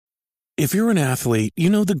If you're an athlete, you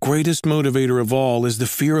know the greatest motivator of all is the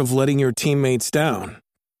fear of letting your teammates down.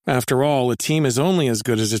 After all, a team is only as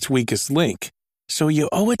good as its weakest link. So you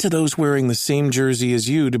owe it to those wearing the same jersey as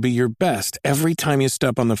you to be your best every time you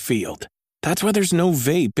step on the field. That's why there's no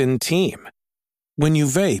vape in team. When you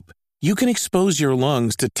vape, you can expose your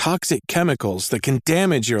lungs to toxic chemicals that can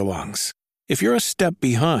damage your lungs. If you're a step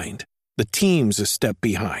behind, the team's a step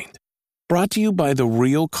behind. Brought to you by The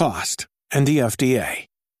Real Cost and the FDA.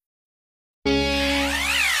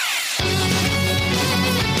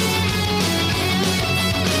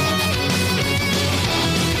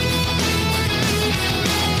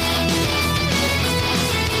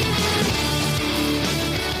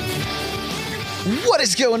 What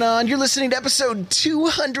is going on? You're listening to episode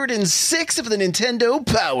 206 of the Nintendo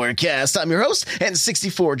Powercast. I'm your host,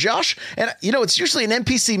 N64 Josh, and it's usually an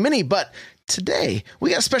NPC mini, but today we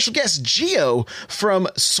got a special guest, Geo from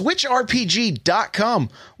SwitchRPG.com.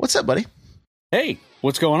 What's up, buddy? Hey,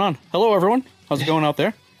 what's going on? Hello, everyone. How's it going out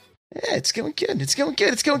there? Yeah, it's going good. It's going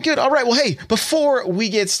good. All right. Well, hey, before we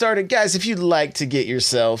get started, guys, if you'd like to get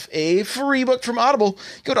yourself a free book from Audible,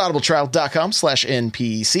 go to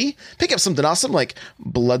audibletrial.com/NPC. Pick up something awesome like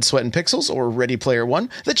Blood, Sweat, and Pixels or Ready Player One,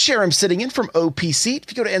 The Chair I'm Sitting In from OPSeat.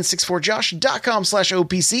 If you go to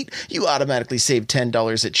n64josh.com/OPSeat, you automatically save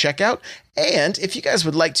 $10 at checkout. And if you guys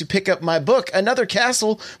would like to pick up my book, Another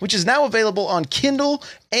Castle, which is now available on Kindle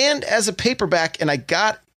and as a paperback, and I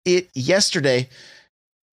got it yesterday.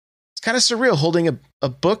 Kind of surreal holding a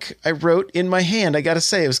book I wrote in my hand. I got to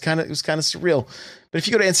say, it was kind of surreal. But if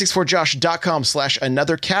you go to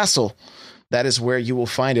n64josh.com/anothercastle, that is where you will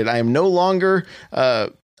find it. I'm no longer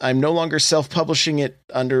self-publishing it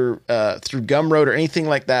under through Gumroad or anything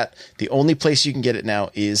like that. The only place you can get it now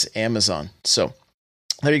is Amazon. So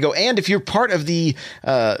there you go. And if you're part of the,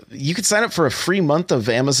 you could sign up for a free month of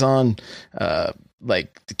Amazon,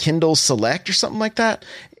 like the Kindle Select or something like that.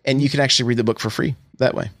 And you can actually read the book for free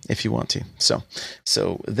that way if you want to. So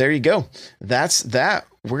there you go. That's that.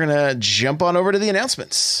 We're going to jump on over to the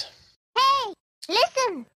announcements. Hey,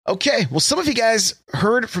 listen. Okay. Well, some of you guys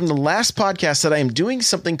heard from the last podcast that I am doing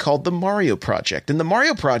something called the Mario Project. And the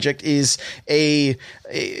Mario Project is a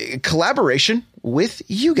collaboration with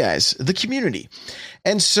you guys, the community.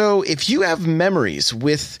 And so if you have memories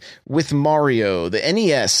with Mario, the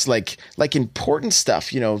NES, like important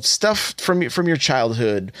stuff, stuff from your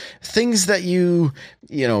childhood, things that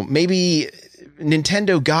maybe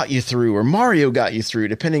Nintendo got you through or Mario got you through,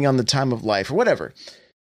 depending on the time of life or whatever,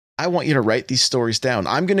 I want you to write these stories down.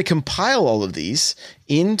 I'm going to compile all of these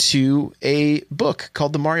into a book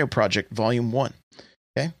called The Mario Project Volume 1.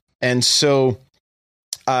 Okay. And so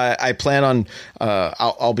I plan on,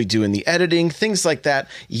 I'll be doing the editing, things like that.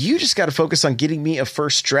 You just got to focus on getting me a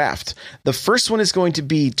first draft. The first one is going to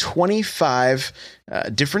be 25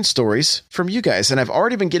 different stories from you guys. And I've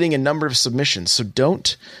already been getting a number of submissions. So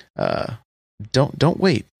don't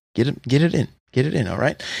wait. Get it in. Get it in. All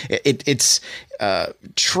right. It's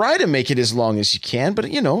try to make it as long as you can, but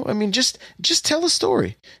just tell a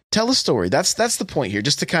story. Tell a story. That's the point here.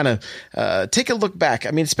 Just to kind of take a look back.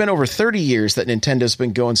 I mean, it's been over 30 years that Nintendo's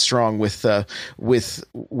been going strong with the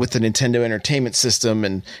Nintendo Entertainment System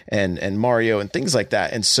and Mario and things like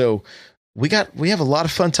that. And so we have a lot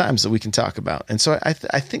of fun times that we can talk about. And so I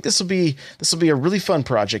think this will be a really fun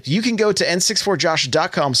project. You can go to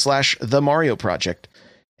n64josh.com/the Mario Project.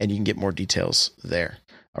 And you can get more details there.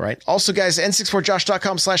 All right. Also, guys,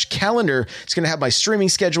 n64josh.com/calendar. It's going to have my streaming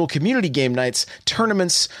schedule, community game nights,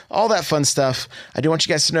 tournaments, all that fun stuff. I do want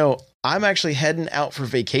you guys to know I'm actually heading out for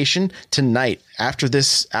vacation tonight. After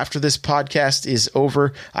this podcast is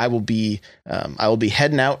over, I will be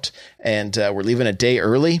heading out, and we're leaving a day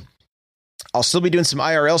early. I'll still be doing some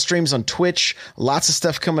IRL streams on Twitch. Lots of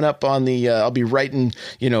stuff coming up on the. I'll be writing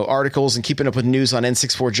articles and keeping up with news on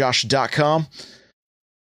n64josh.com.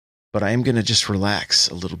 But I am going to just relax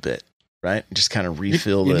a little bit, right? Just kind of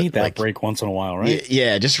refill. You need that break once in a while, right?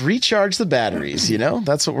 Yeah, just recharge the batteries,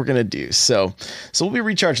 That's what we're going to do. So we'll be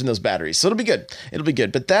recharging those batteries. So it'll be good.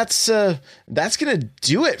 But that's going to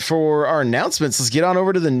do it for our announcements. Let's get on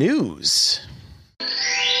over to the news.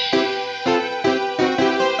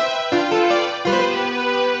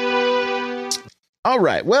 All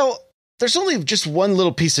right. Well, there's only just one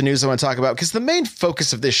little piece of news I want to talk about because the main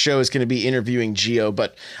focus of this show is going to be interviewing Geo,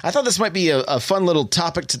 but I thought this might be a fun little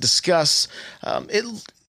topic to discuss.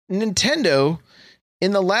 Nintendo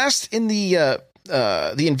in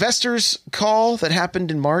the investors call that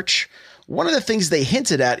happened in March, one of the things they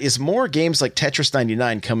hinted at is more games like Tetris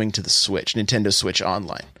 99 coming to the Switch, Nintendo Switch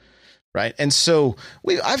Online. Right. And so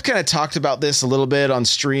I've kind of talked about this a little bit on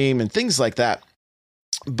stream and things like that.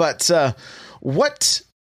 But what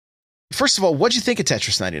first of all, what'd you think of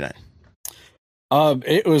Tetris 99?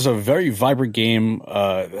 It was a very vibrant game.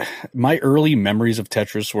 My early memories of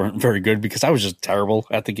Tetris weren't very good because I was just terrible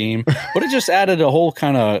at the game, but it just added a whole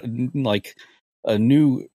kind of like a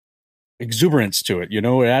new exuberance to it. You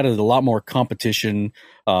know, it added a lot more competition.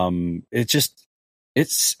 It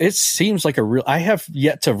seems like I have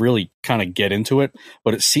yet to really kind of get into it,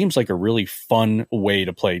 but it seems like a really fun way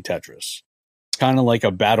to play Tetris. It's kind of like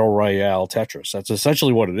a battle royale Tetris. That's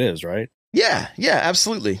essentially what it is, right? Yeah,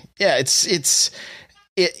 absolutely. Yeah,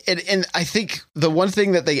 and I think the one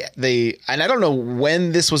thing that they and I don't know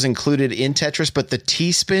when this was included in Tetris, but the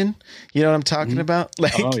T-spin, you know what I'm talking about?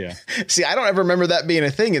 Like, oh yeah. See, I don't ever remember that being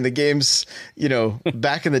a thing in the games, you know,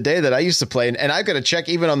 back in the day that I used to play. And I've got to check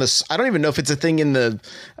even on this. I don't even know if it's a thing in the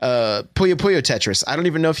Puyo Puyo Tetris. I don't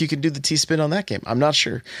even know if you could do the T-spin on that game. I'm not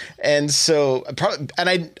sure. And so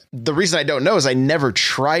the reason I don't know is I never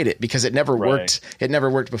tried it because it never worked. It never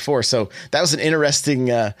worked before. So that was an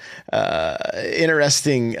interesting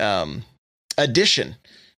addition,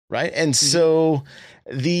 right? And so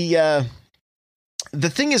the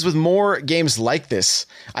thing is, with more games like this,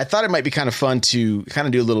 I thought it might be kind of fun to kind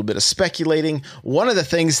of do a little bit of speculating. One of the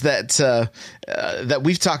things that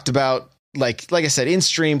we've talked about, like I said, in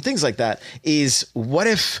stream, things like that, is what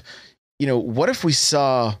if we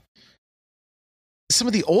saw some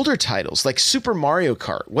of the older titles like Super Mario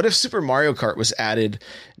Kart. What if Super Mario Kart was added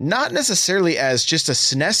not necessarily as just a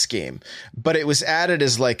SNES game, but it was added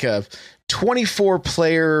as like a 24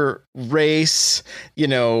 player race, you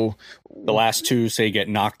know, the last two say get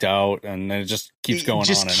knocked out and then it just keeps going on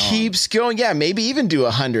and on. Keeps going. Yeah. Maybe even do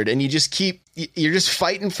 100 and you're just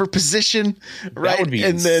fighting for position. Right. That would be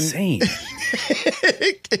insane.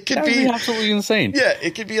 It could be absolutely insane. Yeah.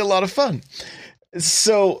 It could be a lot of fun.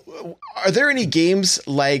 So are there any games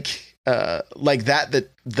like that,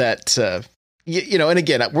 you know, and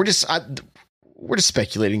again, we're just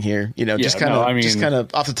speculating here, you know, just kind of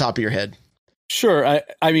off the top of your head. Sure.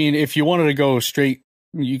 I mean, if you wanted to go straight,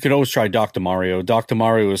 you could always try Dr. Mario. Dr.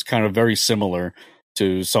 Mario is kind of very similar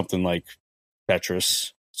to something like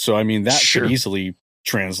Tetris. So, I mean, that could easily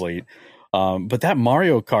translate. But that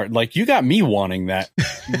Mario Kart, like, you got me wanting that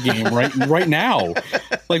game right now.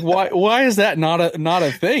 Like, why is that not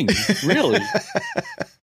a thing? Really?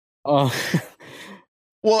 Well,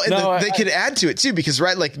 they could add to it too, because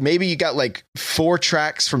like maybe you got like 4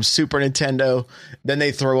 tracks from Super Nintendo, then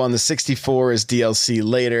they throw on the 64 as DLC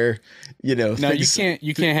later. You know, no, you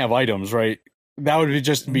can't have items, right? That would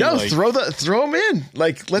just be throw them in.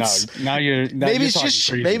 Like, let's maybe it's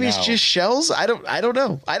just shells. I don't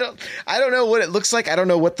know. I don't know what it looks like. I don't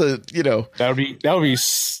know what that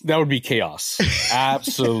would be chaos.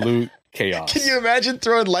 Absolute chaos. Can you imagine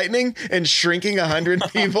throwing lightning and shrinking 100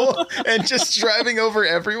 people and just driving over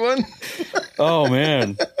everyone? Oh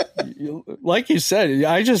man. Like you said,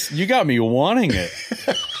 you got me wanting it.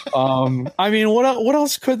 I mean, what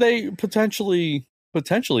else could they potentially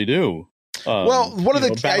do? Well, one of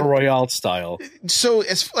the battle royale style. So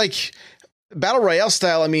it's like battle royale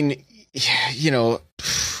style. I mean, you know,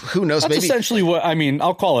 who knows? That's maybe essentially what I mean.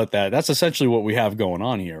 I'll call it that. That's essentially what we have going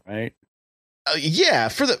on here, right? Yeah,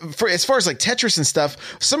 for as far as like Tetris and stuff,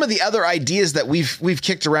 some of the other ideas that we've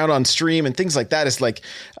kicked around on stream and things like that is like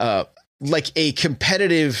a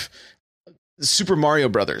competitive Super Mario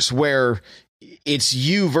Brothers where it's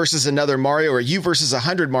you versus another Mario or you versus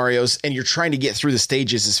 100 Marios, and you're trying to get through the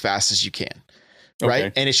stages as fast as you can. Right.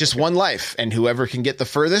 Okay. And it's just one life, and whoever can get the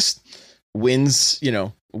furthest wins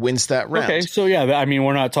that round. Okay. So yeah, I mean,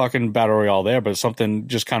 we're not talking battle royale there, but something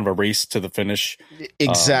just kind of a race to the finish.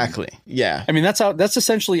 Exactly. Yeah. I mean, that's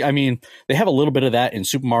essentially, I mean, they have a little bit of that in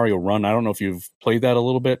Super Mario Run. I don't know if you've played that a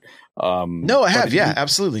little bit. No, I have. Yeah,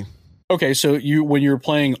 absolutely. Okay. So when you're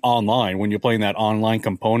playing online, when you're playing that online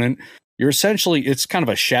component, you're essentially, it's kind of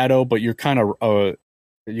a shadow, but you're kind of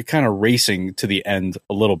racing to the end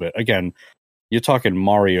a little bit. Again, you're talking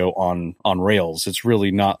Mario on rails. It's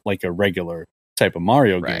really not like a regular type of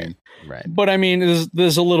Mario game. Right. But I mean,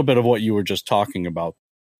 there's a little bit of what you were just talking about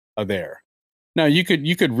there. Now you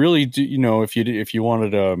could really do, you know, if you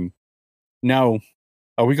wanted now,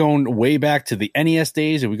 are we going way back to the NES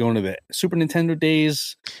days? Are we going to the Super Nintendo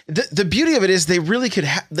days? The beauty of it is they really could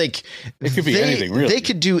it could be anything. Really, they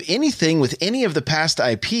could do anything with any of the past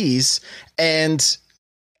IPs, and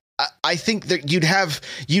I think that you'd have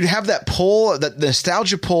that pull, that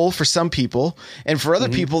nostalgia pull for some people, and for other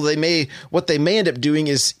people, what they may end up doing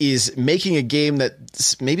is making a game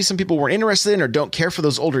that maybe some people weren't interested in or don't care for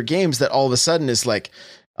those older games. That all of a sudden is like,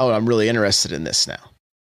 oh, I'm really interested in this now.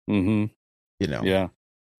 Mm-hmm. You know, yeah.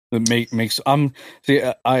 It makes I'm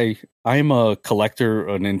a collector,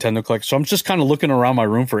 a Nintendo collector, so I'm just kind of looking around my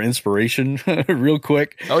room for inspiration real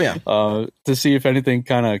quick. Oh yeah, to see if anything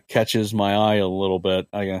kind of catches my eye a little bit.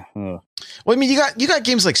 Well, I mean, you got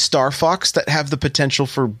games like Star Fox that have the potential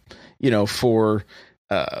for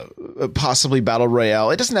possibly battle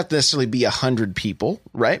royale. It doesn't have to necessarily be 100 people,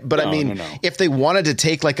 right? But no. If they wanted to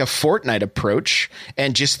take like a Fortnite approach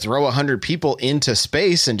and just throw 100 people into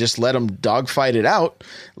space and just let them dogfight it out,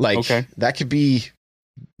 like that could be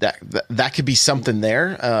that could be something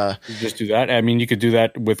there. Just do that. I mean, you could do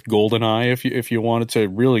that with GoldenEye if you wanted to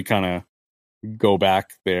really kind of go back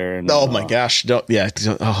there. And, my gosh.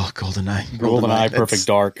 GoldenEye, Perfect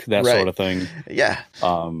Dark, that sort of thing. Yeah.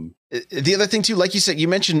 The other thing too, like you said, you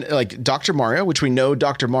mentioned like Dr. Mario, which we know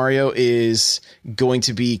Dr. Mario is going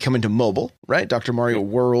to be coming to mobile, right? Dr. Mario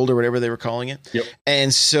World or whatever they were calling it. Yep.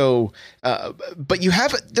 And so, but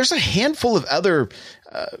there's a handful of other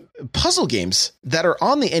puzzle games that are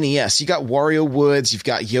on the NES. You got Wario Woods, you've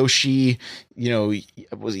got Yoshi,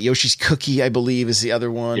 was it Yoshi's Cookie, I believe is the other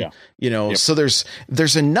one. Yeah. So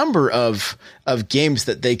there's a number of games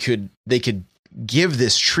that they could give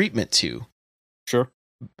this treatment to. Sure.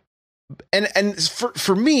 And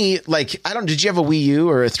for me, like, did you have a Wii U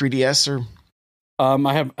or a 3DS or?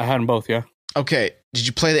 I had them both. Yeah. Okay. Did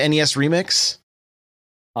you play the NES remix?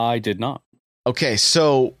 I did not. Okay.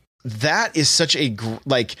 So that is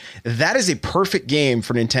that is a perfect game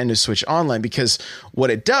for Nintendo Switch Online, because what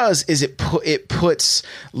it does is it puts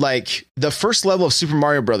like the first level of Super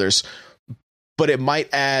Mario Brothers, but it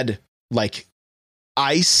might add like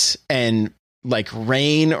ice and like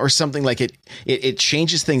rain or something. Like it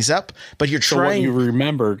changes things up, but you're trying. So what you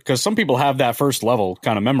remember, because some people have that first level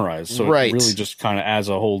kind of memorized, so it really just kind of adds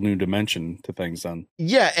a whole new dimension to things. Then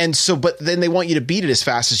and so, but then they want you to beat it as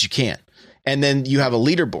fast as you can, and then you have a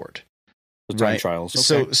leaderboard. The time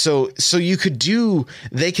trials. Okay. So you could do.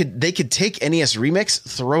 They could take NES Remix,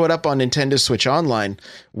 throw it up on Nintendo Switch Online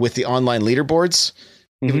with the online leaderboards.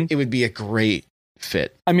 Mm-hmm. It would be a great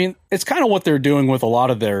fit. I mean, it's kind of what they're doing with a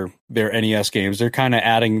lot of their NES games. They're kind of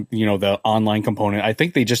adding, the online component. I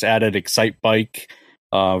think they just added Excite Bike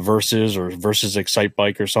versus Excite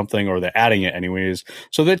Bike or something, or they're adding it anyways.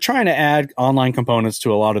 So they're trying to add online components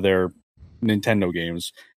to a lot of their Nintendo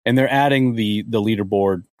games, and they're adding the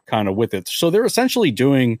leaderboard kind of with it. So they're essentially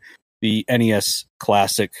doing the NES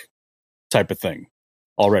Classic type of thing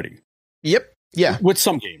already. Yep. Yeah. With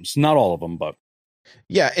some games, not all of them, but.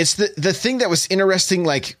 Yeah, it's the thing that was interesting,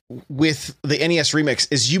 like with the NES Remix,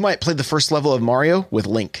 is you might play the first level of Mario with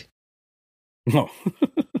Link. Oh.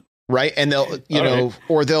 Right? And they'll,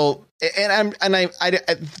 or they'll, and I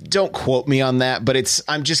don't quote me on that, but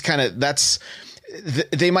I'm just kind of,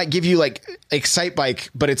 they might give you like Excite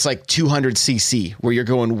Bike, but it's like 200cc where you're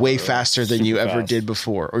going way faster than you ever did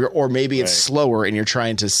before. Or maybe it's slower and you're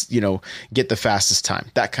trying to, get the fastest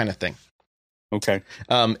time, that kind of thing. Okay.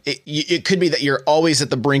 It could be that you're always at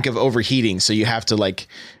the brink of overheating, so you have to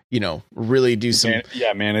really do some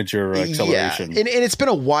manage your acceleration. Yeah. And it's been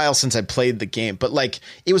a while since I played the game, but like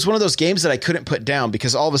it was one of those games that I couldn't put down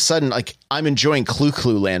because all of a sudden like I'm enjoying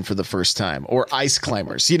Clue Land for the first time, or Ice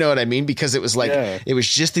Climbers. You know what I mean? Because it was like it was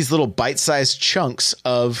just these little bite-sized chunks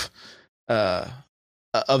of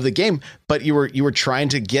the game, but you were trying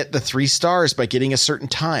to get the 3 stars by getting a certain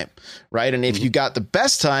time, right? And if you got the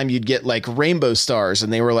best time, you'd get like rainbow stars,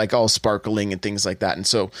 and they were like all sparkling and things like that. And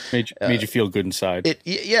so made you feel good inside.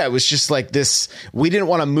 It was just like this. We didn't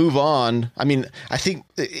want to move on. I mean, I think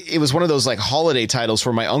it was one of those like holiday titles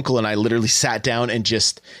where my uncle and I literally sat down and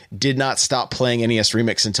just did not stop playing NES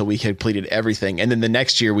Remix until we completed everything. And then the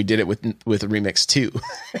next year we did it with Remix 2.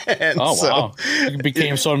 Wow! It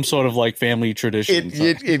became some sort of like family tradition.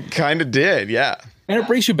 It kind of did, yeah. And it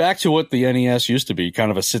brings you back to what the NES used to be,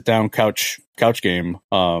 kind of a sit-down couch game,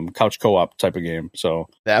 couch co-op type of game. So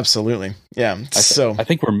absolutely, yeah. I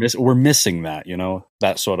think we're missing that,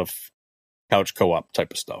 that sort of couch co-op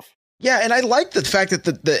type of stuff. Yeah, and I like the fact that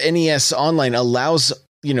the NES Online allows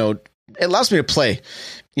me to play,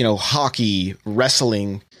 hockey,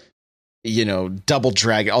 wrestling, Double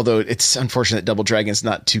Dragon. Although it's unfortunate Double Dragon's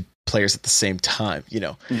not 2 players at the same time,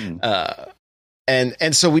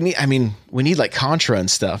 And so we need like Contra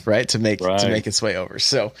and stuff, right? To make its way over.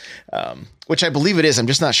 So, which I believe it is. I'm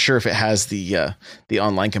just not sure if it has the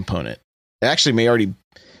online component. It actually may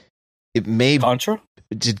Contra?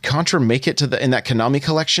 Did Contra make it in that Konami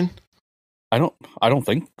collection? I don't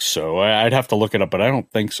think so. I'd have to look it up, but I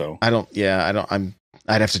don't think so. I'd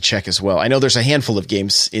have to check as well. I know there's a handful of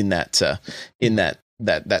games in that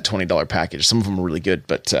 $20 package. Some of them are really good,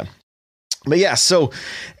 but yeah, so,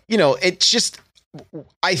 it's just,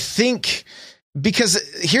 I think Because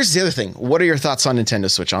here's the other thing. What are your thoughts on Nintendo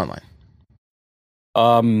Switch Online?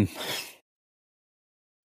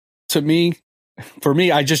 For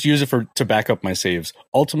me, I just use it to back up my saves.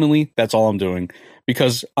 Ultimately, that's all I'm doing,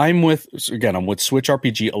 because I'm with Switch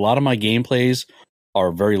RPG. A lot of my gameplays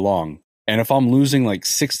are very long. And if I'm losing like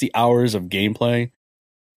 60 hours of gameplay,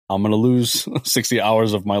 I'm going to lose 60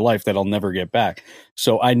 hours of my life that I'll never get back.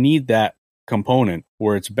 So I need that component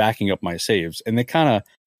where it's backing up my saves. And they kind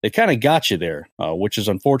of got you there, which is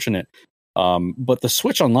unfortunate. But the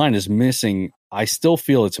Switch Online is missing. I still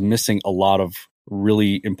feel it's missing a lot of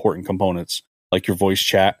really important components, like your voice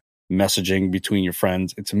chat, messaging between your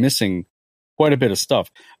friends. It's missing quite a bit of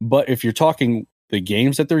stuff. But if you're talking the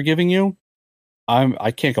games that they're giving you,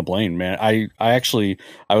 I can't complain, man. I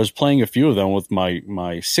was playing a few of them with my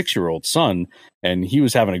 6-year-old son, and he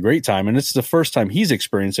was having a great time. And it's the first time he's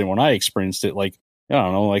experienced it when I experienced it, like, I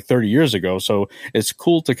don't know, like 30 years ago. So it's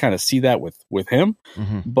cool to kind of see that with him.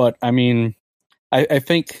 Mm-hmm. But I mean, I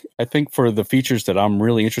think for the features that I'm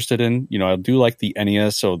really interested in, I do like the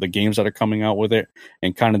NES, so the games that are coming out with it,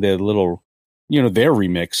 and kind of the little, their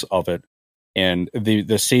remix of it, and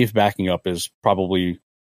the save backing up is probably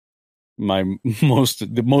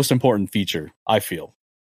the most important feature, I feel.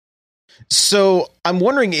 So I'm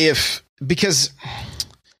wondering if, because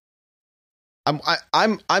I'm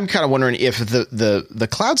kind of wondering if the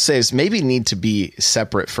cloud saves maybe need to be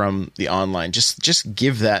separate from the online. Just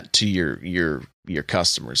give that to your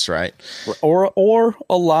customers, right? Or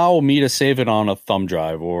allow me to save it on a thumb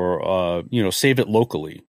drive, or save it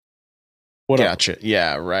locally. Whatever. Gotcha.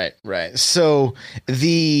 Yeah. Right. So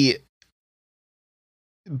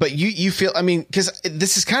but you feel, I mean, because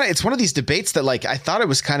this is it's one of these debates that, like, I thought it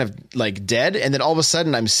was kind of like dead, and then all of a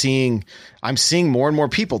sudden I'm seeing more and more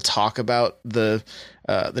people talk about the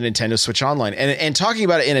Nintendo Switch Online and talking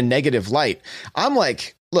about it in a negative light. I'm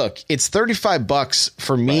like, look, it's $35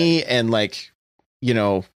 for me, right. And like,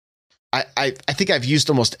 I think I've used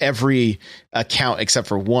almost every account except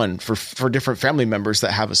for one for different family members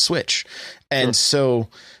that have a Switch, and sure. So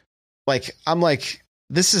like, I'm like,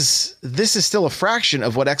 this is still a fraction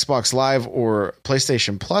of what Xbox Live or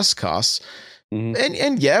PlayStation Plus costs. Mm-hmm.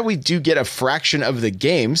 And yeah, we do get a fraction of the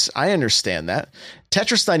games. I understand that.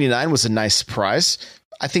 Tetris 99 was a nice surprise.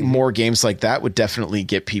 I think more games like that would definitely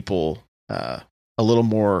get people a little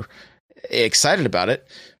more excited about it.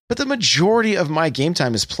 But the majority of my game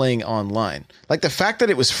time is playing online. Like, the fact that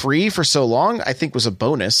it was free for so long, I think was a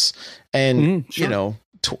bonus. And, sure.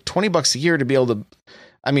 $20 a year to be able to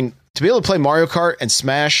play Mario Kart and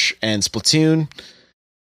Smash and Splatoon.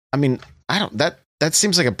 I mean, that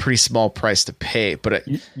seems like a pretty small price to pay, but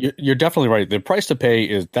you're definitely right. The price to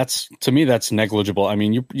pay that's negligible. I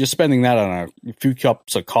mean, you're spending that on a few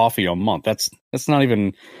cups of coffee a month. That's not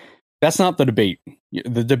the debate.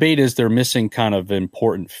 The debate is they're missing kind of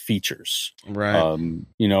important features. Right.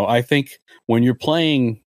 I think when you're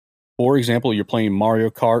playing, for example, you're playing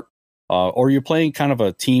Mario Kart, or you're playing kind of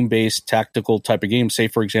a team-based tactical type of game, say,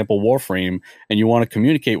 for example, Warframe, and you want to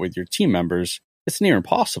communicate with your team members, it's near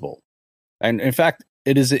impossible. And in fact,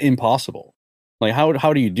 it is impossible. Like,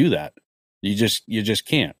 how do you do that? You just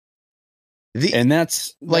can't. And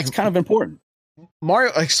that's kind of important.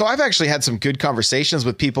 Mario, so I've actually had some good conversations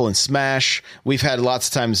with people in Smash. We've had lots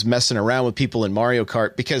of times messing around with people in Mario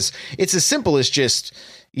Kart, because it's as simple as just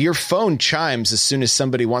your phone chimes as soon as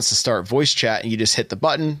somebody wants to start voice chat, and you just hit the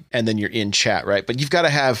button and then you're in chat, right? But you've got to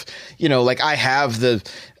have, like, I have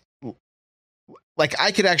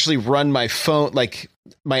I could actually run my phone, like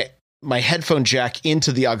my headphone jack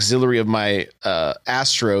into the auxiliary of my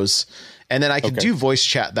Astros, and then I can do voice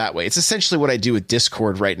chat that way. It's essentially what I do with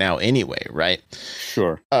Discord right now anyway, right?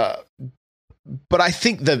 Sure. But I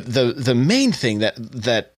think the main thing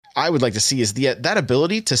that I would like to see is that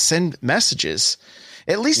ability to send messages,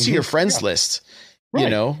 at least to your friends list.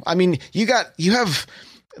 Right. I mean, you have,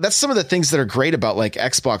 that's some of the things that are great about like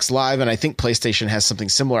Xbox Live. And I think PlayStation has something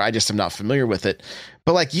similar. I just am not familiar with it,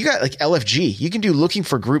 but like, you got like LFG, you can do looking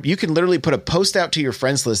for group. You can literally put a post out to your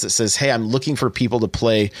friends list that says, hey, I'm looking for people to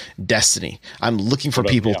play Destiny. I'm looking for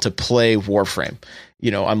people to play Warframe.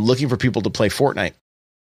 I'm looking for people to play Fortnite.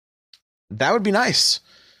 That would be nice.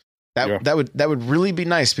 That would really be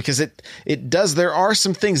nice, because it does. There are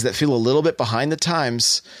some things that feel a little bit behind the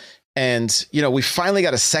times, and we finally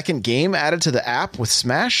got a second game added to the app with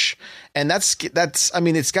Smash, and that's I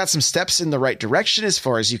mean, it's got some steps in the right direction as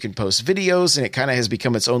far as you can post videos, and it kind of has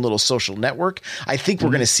become its own little social network. I think we're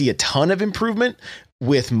going to see a ton of improvement,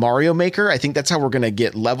 with Mario Maker. I think that's how we're going to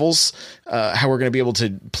get levels, how we're going to be able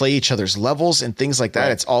to play each other's levels and things like that.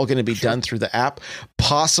 Right. It's all going to be done through the app,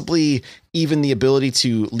 possibly even the ability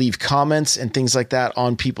to leave comments and things like that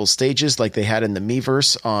on people's stages like they had in the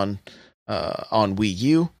Miiverse on Wii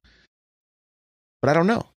U. But I don't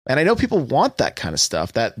know. And I know people want that kind of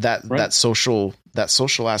stuff, that social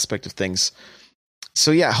aspect of things. So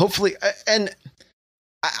yeah, hopefully, and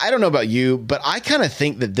I don't know about you, but I kind of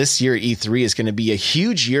think that this year E3 is going to be a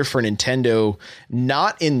huge year for Nintendo,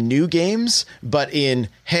 not in new games, but in,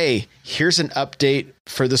 hey, here's an update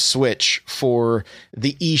for the Switch, for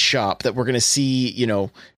the eShop that we're going to see,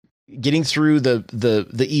 getting through the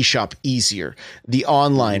eShop easier. The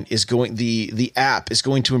online is going, the app is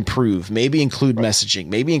going to improve, maybe include messaging,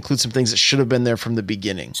 maybe include some things that should have been there from the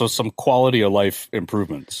beginning. So some quality of life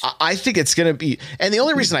improvements. I think it's going to be, and the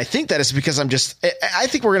only reason I think that is because I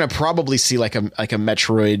think we're going to probably see like a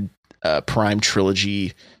Metroid Prime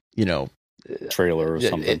trilogy, trailer or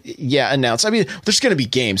something. Announced. I mean, there's going to be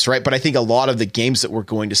games, right? But I think a lot of the games that we're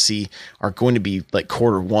going to see are going to be like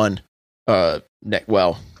quarter one,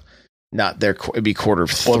 not their, it'd be quarter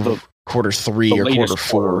three or quarter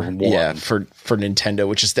four. Yeah. For Nintendo,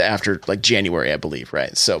 which is after like January, I believe.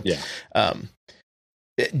 Right. So, yeah.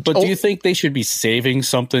 But do you think they should be saving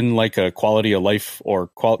something like a quality of life or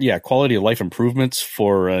quality of life improvements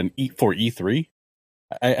for E3?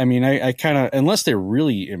 I mean, I kind of, unless they're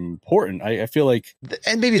really important, I feel like,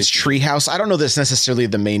 and maybe it's Treehouse. I don't know that's necessarily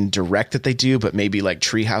the main direct that they do, but maybe like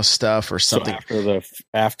Treehouse stuff or something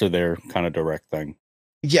after their kind of direct thing.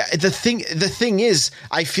 Yeah, the thing is,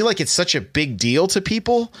 I feel like it's such a big deal to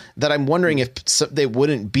people that I'm wondering if they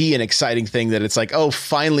wouldn't be an exciting thing that it's like, oh,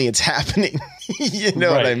 finally it's happening. You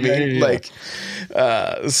know what I mean? Yeah. Like,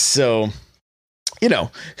 so,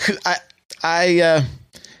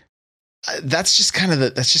 that's just kind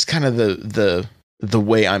of the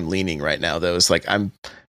way I'm leaning right now, though. Is like I'm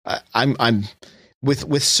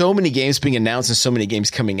with so many games being announced and so many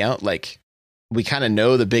games coming out, like, we kind of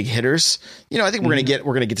know the big hitters. I think we're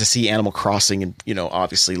gonna get to see Animal Crossing and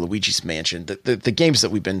obviously Luigi's Mansion, the games that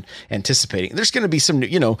we've been anticipating. There's going to be some,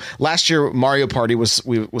 last year Mario Party was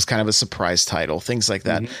kind of a surprise title, things like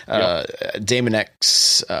that. Mm-hmm. Daemon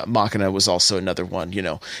X Machina was also another one,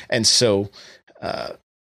 and so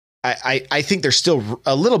I think there's still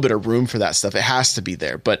a little bit of room for that stuff. It has to be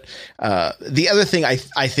there. But the other thing I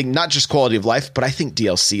think not just quality of life, but I think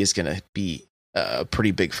DLC is going to be a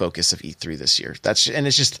pretty big focus of E3 this year. It's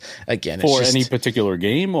just, again, for any particular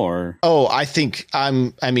game or? Oh, I think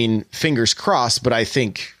fingers crossed, but I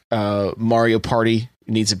think Mario Party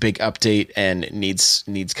needs a big update and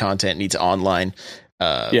needs content, needs online.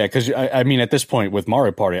 Yeah. Cause I mean, at this point with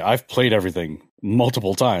Mario Party, I've played everything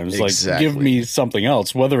multiple times. Exactly. Like, give me something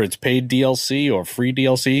else, whether it's paid DLC or free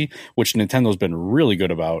DLC, which Nintendo's been really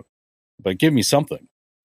good about, but give me something.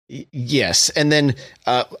 Yes, and then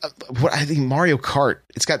what I think Mario Kart,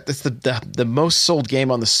 that's the most sold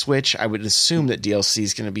game on the Switch. I would assume that DLC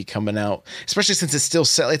is going to be coming out, especially since it's still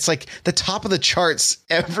it's like the top of the charts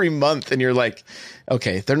every month, and you're like,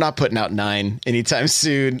 okay, they're not putting out 9 anytime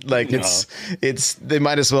soon. Like, no. it's they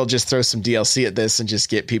might as well just throw some DLC at this and just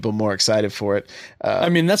get people more excited for it. I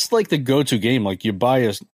mean, that's like the go-to game. Like, you buy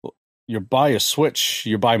a Switch,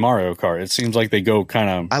 you buy Mario Kart. It seems like they go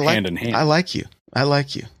kind of hand in hand. I like you.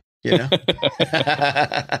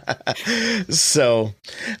 So,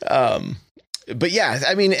 but yeah,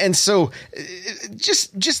 I mean, and so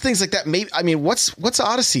just things like that. Maybe, I mean, what's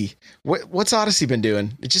Odyssey? What's Odyssey been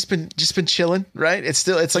doing? It's just been chilling, right? It's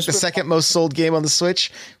like the second most sold game on the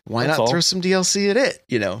Switch. Why not throw some DLC at it?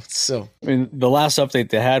 So, I mean, the last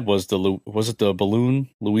update they had was the balloon,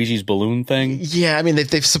 Luigi's balloon thing? Yeah, I mean,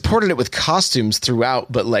 they've supported it with costumes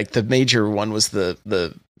throughout, but like the major one was the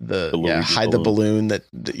hide the balloon that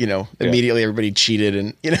immediately everybody cheated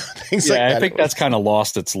and things like that. I think that's kind of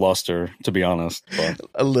lost its luster, to be honest. But.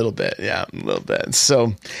 A little bit.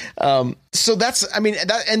 So that's, I mean,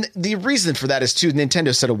 that, and the reason for that is too,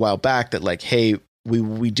 Nintendo said a while back that like, hey,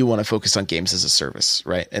 we do want to focus on games as a service,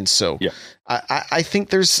 right? And so I think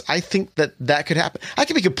that could happen. I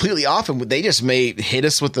could be completely off, and they just may hit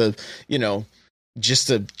us with just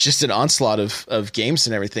an onslaught of games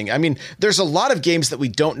and everything. I mean, there's a lot of games that we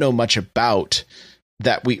don't know much about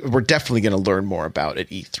that we're definitely going to learn more about at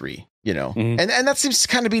E3, mm-hmm. and that seems to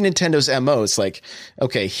kind of be Nintendo's MO. It's like,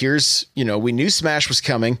 okay, here's, we knew Smash was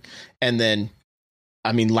coming. And then,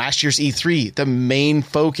 I mean, last year's E3, the main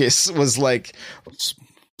focus was like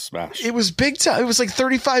Smash. It was big time. It was like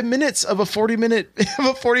 35 minutes of a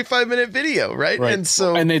 45-minute video, right? And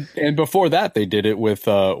so and before that they did it with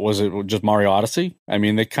was it just Mario Odyssey? I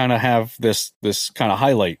mean, they kind of have this kind of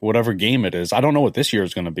highlight whatever game it is. I don't know what this year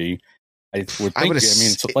is going to be. I would think. I mean,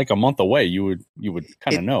 it's like a month away. You would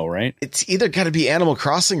kind of know, right? It's either got to be Animal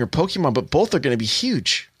Crossing or Pokemon, but both are going to be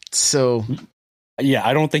huge. So, yeah,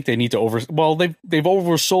 I don't think they need to they've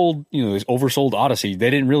oversold. They oversold Odyssey. They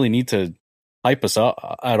didn't really need to hype us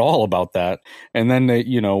up at all about that. And then they,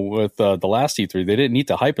 with the last E3, they didn't need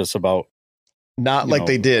to hype us about. Not like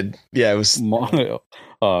they did. Yeah, it was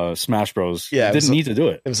Smash Bros. Yeah, didn't need to do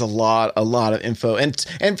it. It was a lot of info,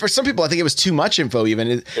 and for some people, I think it was too much info. Even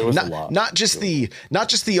it was a lot. Not just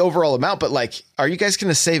the overall amount, but like, are you guys going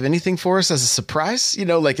to save anything for us as a surprise?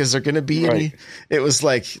 Like, is there going to be any? It was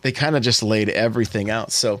like they kind of just laid everything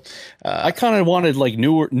out. So I kind of wanted like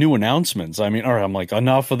new announcements. I mean, all right, I'm like,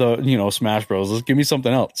 enough of the Smash Bros. Let's give me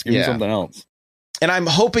something else. Give me something else. And I'm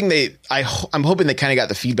hoping I'm hoping they kind of got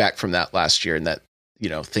the feedback from that last year, and that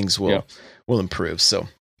things will improve. So,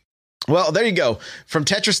 well, there you go. From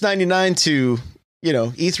Tetris 99 to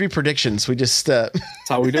E3 predictions. We just that's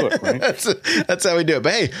how we do it, right? that's how we do it.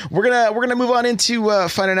 But hey, we're gonna move on into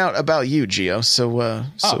finding out about you, Gio. So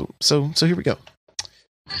so here we go.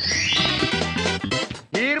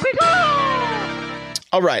 Here we go.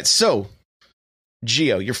 All right, so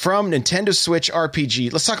Gio, you're from Nintendo Switch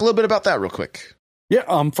RPG. Let's talk a little bit about that real quick.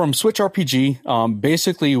 Yeah, from Switch RPG.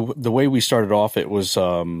 Basically, the way we started off, it was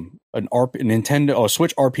a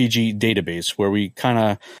Switch RPG database where we kind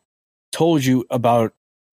of told you about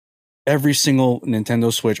every single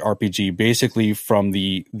Nintendo Switch RPG, basically from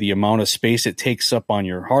the amount of space it takes up on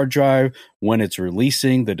your hard drive, when it's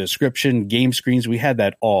releasing, the description, game screens. We had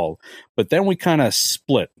that all, but then we kind of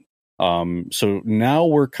split. So now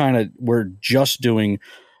we're just doing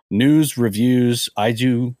news, reviews. I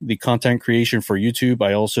do the content creation for YouTube.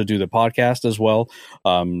 I also do the podcast as well.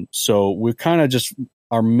 So we're kind of just,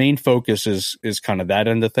 our main focus is kind of that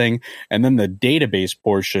end of thing. And then the database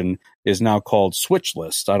portion is now called Switch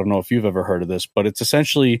List. I don't know if you've ever heard of this, but it's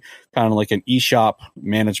essentially kind of like an eShop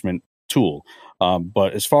management tool.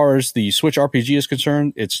 But as far as the Switch RPG is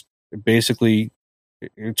concerned, it's basically,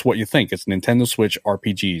 it's what you think. It's Nintendo Switch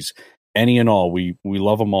RPGs, any and all. We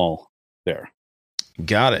love them all there.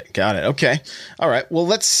 Got it. Okay. All right. Well,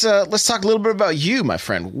 let's talk a little bit about you, my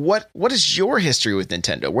friend. What is your history with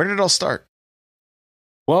Nintendo? Where did it all start?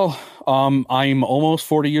 Well, I'm almost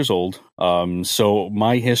 40 years old. So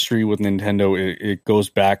my history with Nintendo, it goes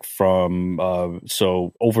back from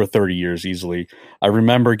over 30 years easily. I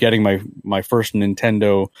remember getting my first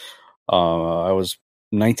Nintendo. I was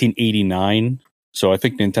 1989. So I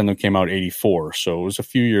think Nintendo came out 84. So it was a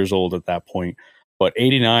few years old at that point. But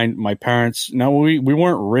 89, my parents, now we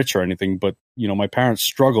weren't rich or anything, but my parents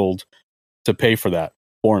struggled to pay for that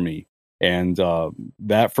for me. And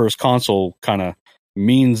that first console kind of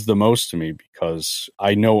means the most to me because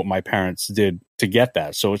I know what my parents did to get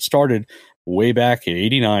that. So it started way back in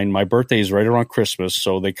 89. My birthday is right around Christmas.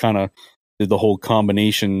 So they kind of did the whole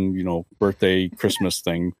combination, birthday, Christmas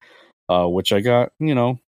thing, which I got,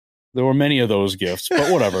 there were many of those gifts, but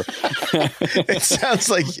whatever. It sounds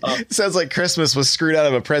like Christmas was screwed out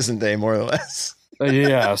of a present day, more or less.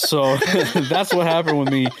 Yeah, so that's what happened with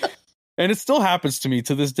me. And it still happens to me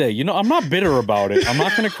to this day. I'm not bitter about it. I'm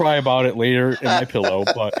not going to cry about it later in my pillow.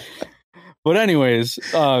 But anyways,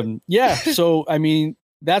 yeah. So, I mean,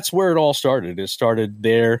 that's where it all started. It started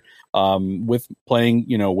there with playing,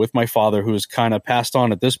 with my father, who was kind of passed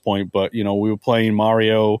on at this point. But, we were playing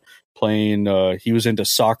Mario, he was into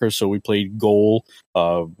soccer, so we played goal,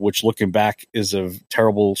 which looking back is a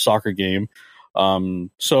terrible soccer game.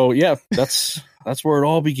 So yeah, that's where it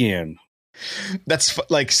all began. That's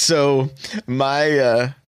so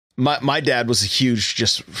my dad was a huge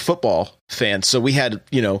just football fan, so we had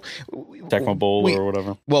Tecmo Bowl or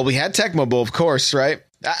whatever. Well, we had Tecmo Bowl, of course, right?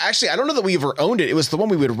 Actually, I don't know that we ever owned it. It was the one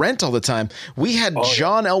we would rent all the time. We had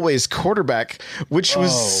John Elway's quarterback, which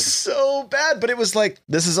was so bad, but it was like,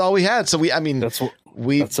 this is all we had. So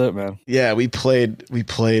that's it, man. Yeah, we played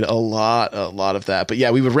a lot of that. But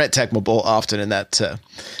yeah, we would rent Tecmo Bowl often. And that,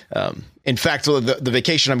 in fact, the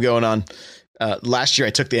vacation I'm going on, last year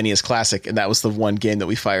I took the NES Classic, and that was the one game that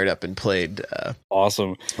we fired up and played.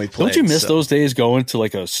 Awesome. Don't you miss those days going to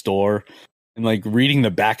like a store and like reading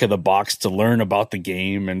the back of the box to learn about the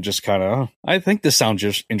game and just kind of, I think this sounds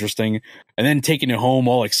just interesting, and then taking it home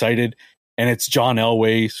all excited, and it's John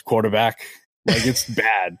Elway's quarterback. Like, it's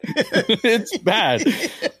bad. It's bad.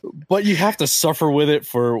 But you have to suffer with it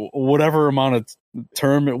for whatever amount of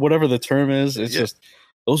term, whatever the term is. It's just,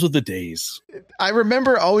 Those are the days. I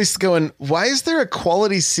remember always going, why is there a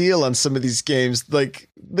quality seal on some of these games? Like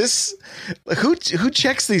this, who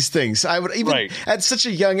checks these things? I would even at such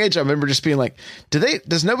a young age, I remember just being like,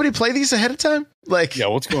 does nobody play these ahead of time? Like, yeah,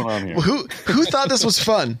 what's going on here? Who thought this was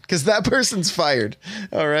fun? Because that person's fired.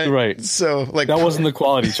 All right. Right. So like that wasn't the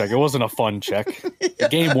quality check. It wasn't a fun check. Yeah. The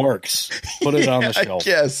game works. Put it on the shelf.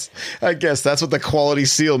 I guess that's what the quality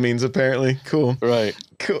seal means, apparently. Cool. Right.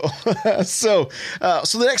 Cool. So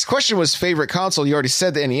the next question was favorite console. You already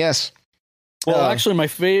said the NES. Well,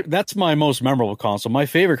 actually, that's my most memorable console. My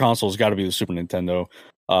favorite console has got to be the Super Nintendo.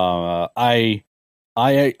 I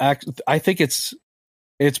think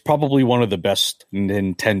it's probably one of the best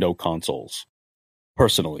Nintendo consoles.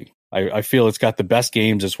 Personally, I feel it's got the best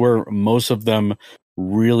games. It's where most of them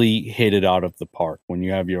really hit it out of the park. When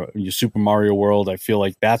you have your Super Mario World, I feel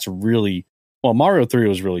like that's really Mario 3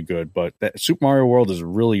 was really good, but that Super Mario World is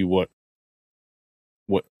really what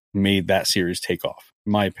made that series take off,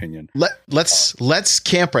 in my opinion. Let's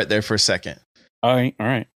camp right there for a second. All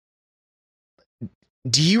right.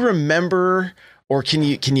 Do you remember, or can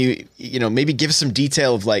you maybe give us some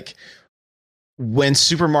detail of like when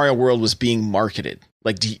Super Mario World was being marketed?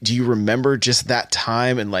 Like, do you remember just that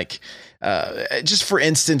time? And like, just for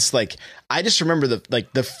instance, like I just remember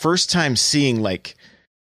the first time seeing like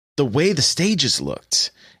the way the stages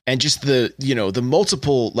looked. And just the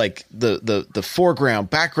multiple, like the foreground,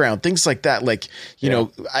 background, things like that. Like,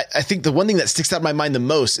 I think the one thing that sticks out in my mind the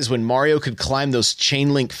most is when Mario could climb those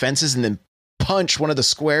chain link fences and then punch one of the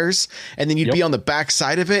squares, and then you'd be on the back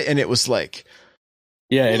side of it. And it was like,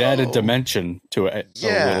 yeah, it added dimension to it a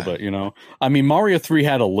little bit, I mean, Mario 3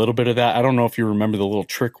 had a little bit of that. I don't know if you remember the little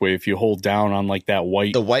trick way if you hold down on like that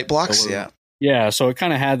the white blocks. Yeah. So it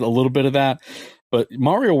kind of had a little bit of that, but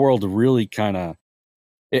Mario World really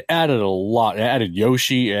it added a lot. It added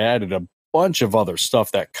Yoshi. It added a bunch of other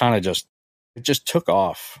stuff that kind of just took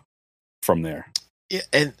off from there. Yeah,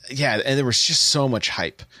 and there was just so much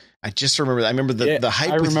hype. I remember the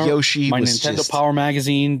hype with Yoshi. My Nintendo Power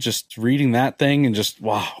magazine, just reading that thing and just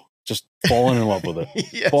falling in love with it.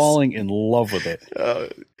 Yes. Falling in love with it.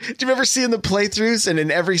 Do you remember seeing the playthroughs, and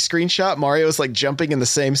in every screenshot, Mario's like jumping in the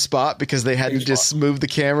same spot because they had to just move the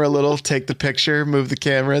camera a little, take the picture, move the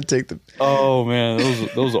camera, take the. Oh man,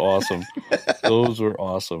 those are awesome. Those were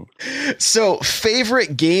awesome. So,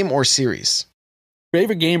 favorite game or series?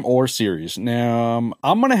 Favorite game or series? Now,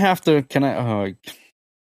 I'm gonna have to. Can I?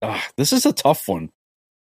 This is a tough one.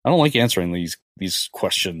 I don't like answering these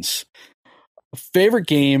questions. Favorite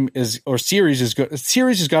game series has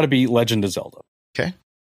got to be Legend of Zelda. Okay.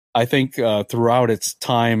 I think throughout its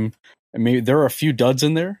time, maybe there are a few duds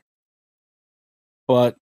in there,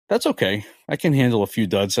 but that's okay. I can handle a few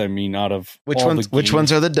duds. I mean, out of which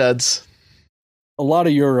ones are the duds? A lot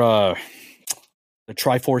of your the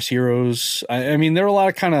Triforce Heroes. I mean, there are a lot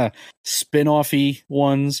of kind of spin-offy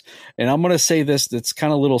ones, and I'm going to say this. That's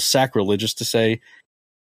kind of a little sacrilegious to say.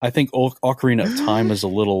 I think Ocarina of Time is a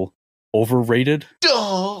little overrated.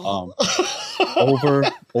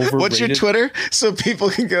 Overrated. What's your Twitter so people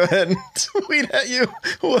can go ahead and tweet at you?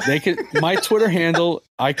 They can. My Twitter handle,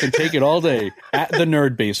 I can take it all day at the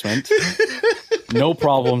Nerd Basement. No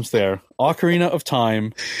problems there. Ocarina of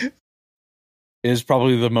Time is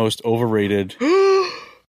probably the most overrated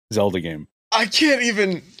Zelda game. I can't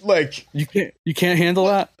even You can't handle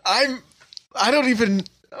that. I don't even.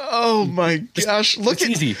 Oh my gosh! Look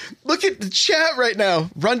at the chat right now.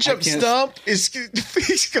 Run Jump Stomp goes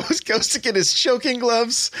to get his choking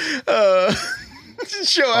gloves.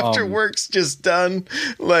 Show after work's just done.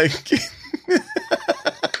 Like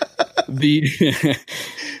the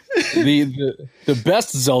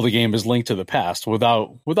best Zelda game is Link to the Past,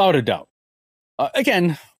 without a doubt.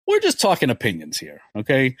 Again, we're just talking opinions here,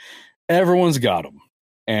 okay? Everyone's got them,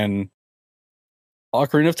 and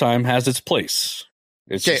Ocarina of Time has its place.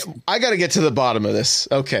 I got to get to the bottom of this.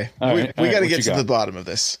 Okay. We got to get to the bottom of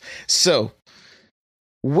this. So,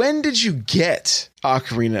 when did you get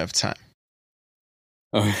Ocarina of Time?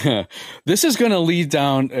 This is going to lead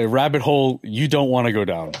down a rabbit hole you don't want to go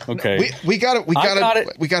down. Okay. We got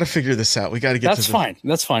to figure this out. We got to get That's fine.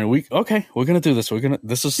 That's fine. We're going to do this.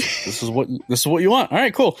 This is what you want. All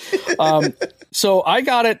right, cool. So I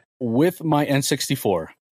got it with my N64.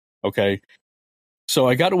 Okay. So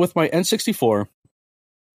I got it with my N64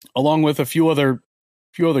 along with a few other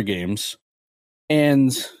games,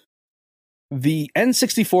 and the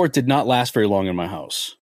N64 did not last very long in my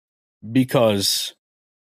house because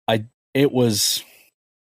it was,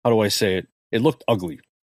 how do I say it? It looked ugly.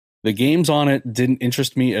 The games on it didn't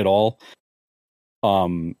interest me at all.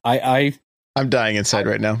 I I'm dying inside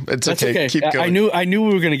right now. It's okay. Keep going. I knew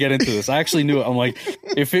we were going to get into this. I actually knew it. I'm like,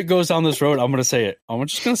 if it goes down this road, I'm going to say it. I'm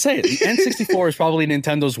just going to say it. The N64 is probably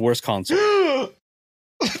Nintendo's worst console. The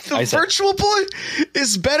Virtual Boy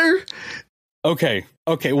is better. Okay.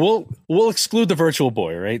 We'll exclude the Virtual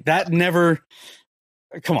Boy, right? That never.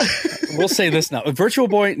 Come on. We'll say this now. Virtual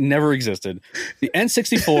Boy never existed. The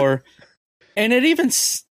N64, and it even.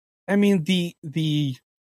 I mean, the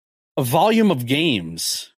volume of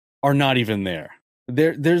games are not even there.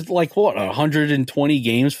 There's like what 120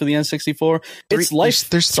 games for the N64. It's life.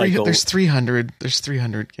 There's 300. There's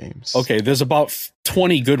 300 games. Okay, there's about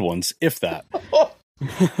 20 good ones, if that.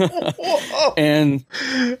 And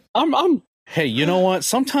I'm. Hey, you know what?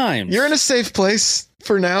 Sometimes you're in a safe place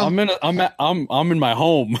for now. I'm in my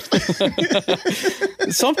home.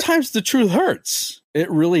 Sometimes the truth hurts.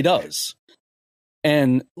 It really does.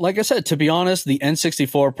 And like I said, to be honest, the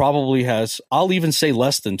N64 probably has, I'll even say,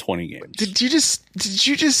 less than 20 games. Did you just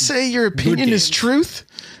say your opinion is truth?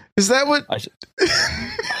 Is that what?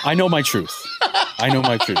 I know my truth. I know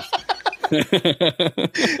my truth.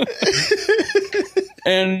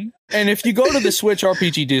 And if you go to the Switch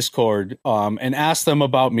RPG Discord and ask them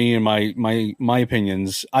about me and my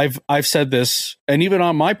opinions, I've said this, and even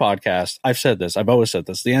on my podcast, I've said this. I've always said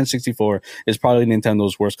this. The N64 is probably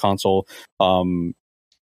Nintendo's worst console.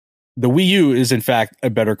 The Wii U is in fact a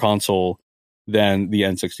better console than the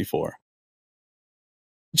N64.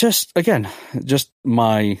 Just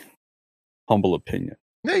my humble opinion.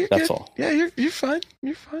 No, that's good. all. Yeah, you're fine.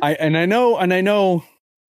 You're fine. I know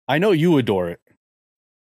you adore it.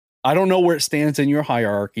 I don't know where it stands in your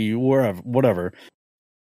hierarchy, whatever.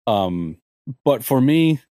 But for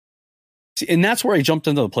me, and that's where I jumped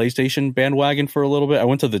into the PlayStation bandwagon for a little bit. I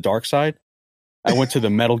went to the dark side. I went to the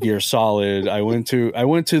Metal Gear Solid. I went to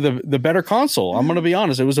the better console. I'm going to be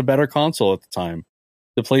honest. It was a better console at the time.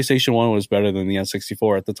 The PlayStation 1 was better than the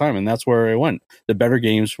N64 at the time. And that's where I went. The better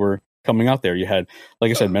games were coming out there. You had, like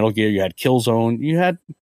I said, Metal Gear, you had Killzone, it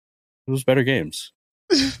was better games.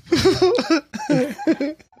 You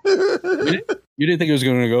didn't think it was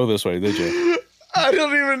going to go this way, did you? I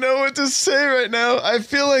don't even know what to say right now. I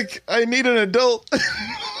feel like I need an adult.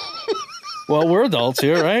 Well, we're adults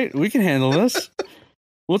here, right? We can handle this.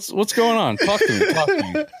 What's going on? Talk to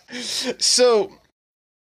me. So,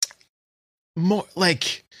 more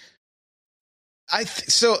like,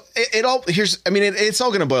 it's all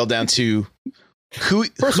going to boil down to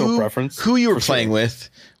personal preference, who you were playing with,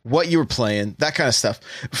 what you were playing, that kind of stuff.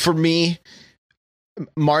 For me,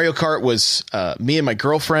 Mario Kart was me and my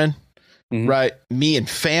girlfriend, right? Me and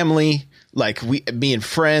family, me and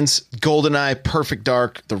friends. GoldenEye, Perfect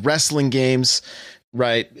Dark, the wrestling games,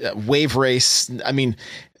 right? Wave Race. I mean,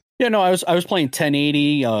 yeah, no, I was playing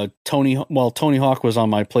 1080. Tony Hawk was on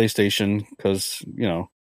my PlayStation because the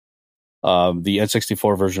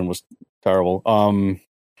N64 version was terrible.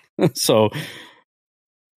 So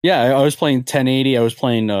yeah, I was playing 1080. I was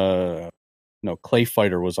playing Clay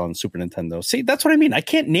Fighter was on Super Nintendo. See, that's what I mean. I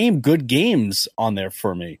can't name good games on there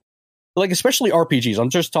for me. Like, especially RPGs. I'm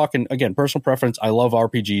just talking, again, personal preference. I love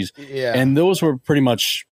RPGs. Yeah. And those were pretty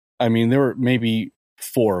much, there were maybe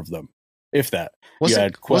 4 of them, if that.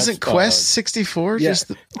 Wasn't Quest 64? Yeah,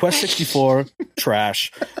 Quest 64,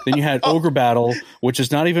 trash. Then you had Ogre Battle, which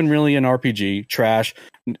is not even really an RPG, trash.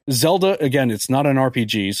 Zelda, again, it's not an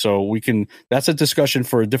RPG, so that's a discussion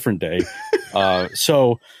for a different day.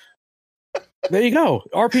 So there you go.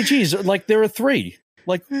 RPGs, there are 3.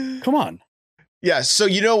 Come on. Yeah, so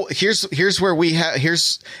here's where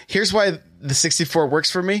here's why the 64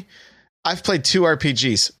 works for me. I've played 2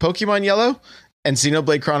 RPGs, Pokemon Yellow and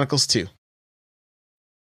Xenoblade Chronicles 2.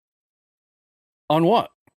 On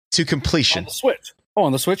what? To completion. On the Switch. Oh,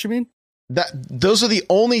 on the Switch, you mean? Those are the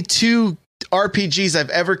only 2 RPGs I've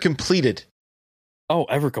ever completed. Oh,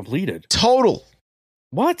 ever completed? Total.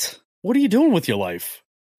 What? What are you doing with your life?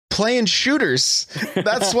 Playing shooters.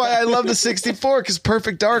 That's why I love the 64, because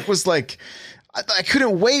Perfect Dark was I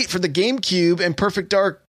couldn't wait for the GameCube and Perfect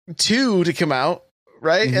Dark 2 to come out,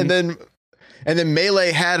 right? Mm-hmm. And then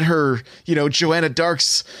Melee had her, Joanna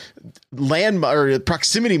Dark's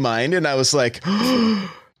proximity mine, and I was like,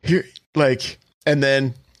 here, and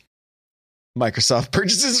then Microsoft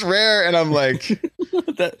purchases Rare, and I'm like,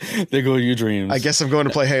 there go your dreams. I guess I'm going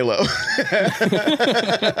to play Halo.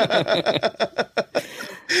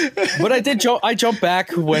 But I jumped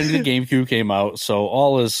back when the GameCube came out, so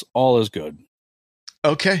all is good.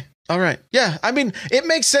 Okay. All right. Yeah. It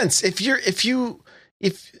makes sense.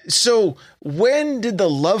 So when did the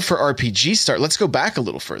love for RPG start? Let's go back a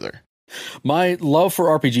little further. My love for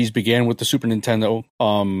RPGs began with the Super Nintendo,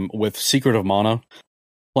 with Secret of Mana.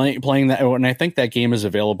 playing that, and I think that game is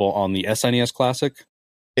available on the SNES Classic.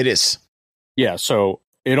 It is. Yeah, so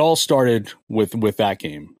it all started with that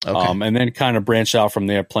game, and then kind of branched out from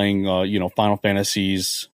there, playing Final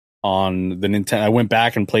Fantasies on the Nintendo. I went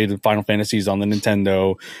back and played the Final Fantasies on the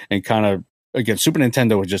Nintendo, and kind of again, Super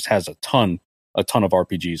Nintendo just has a ton of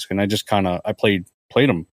RPGs, and I just I played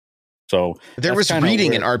them. So there was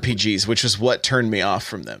reading in RPGs, which was what turned me off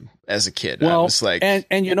from them as a kid. Well, I was like,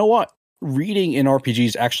 and you know what? Reading in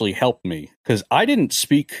RPGs actually helped me, because I didn't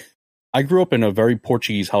speak. I grew up in a very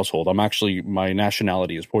Portuguese household. My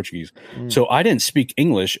nationality is Portuguese. So I didn't speak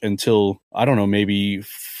English until, I don't know, maybe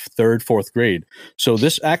third, fourth grade. So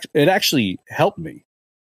it actually helped me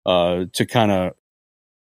to kind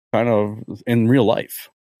of in real life.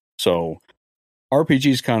 So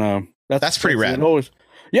RPGs that's pretty rad.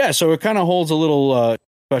 Yeah. So it kind of holds a little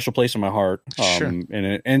special place in my heart. Sure.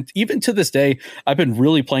 And even to this day, I've been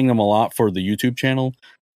really playing them a lot for the YouTube channel.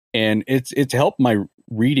 And it's helped my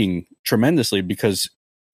reading tremendously, because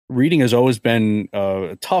reading has always been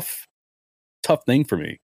a tough thing for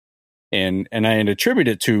me, and I attribute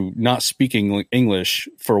it to not speaking English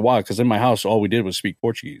for a while, because in my house all we did was speak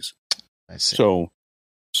Portuguese. I see.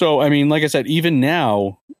 So I mean, like I said, even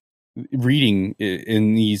now reading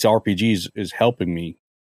in these RPGs is helping me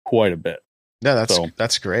quite a bit. No,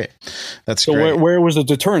 that's great. That's so great. Where was the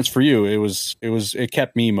deterrence for you? It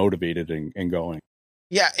kept me motivated and going.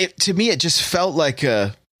 Yeah, to me, it just felt like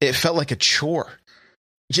a chore,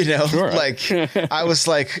 Sure. Like I was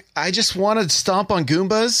like, I just want to stomp on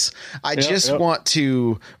Goombas. I just want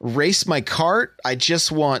to race my cart. I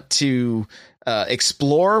just want to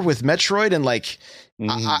explore with Metroid, and like,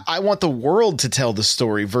 I want the world to tell the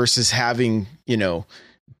story versus having,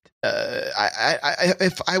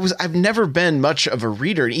 I've never been much of a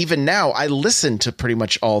reader. And even now I listen to pretty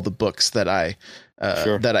much all the books that I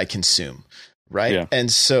consume. Right. Yeah. And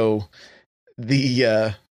so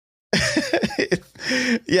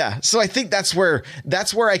so I think that's where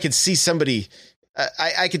I could see somebody,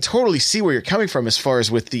 I could totally see where you're coming from as far as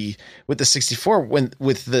with the 64,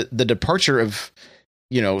 with the departure of,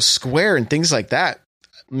 Square and things like that.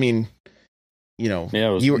 I mean, you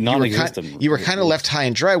were kind of left high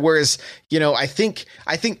and dry. Whereas, I think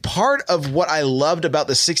part of what I loved about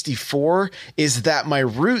the 64 is that my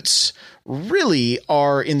roots really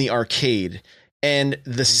are in the arcade. And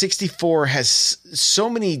the 64 has so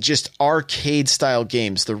many just arcade style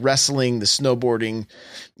games, the wrestling, the snowboarding,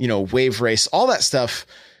 wave race, all that stuff,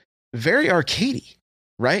 very arcadey,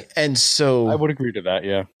 right? And so I would agree to that.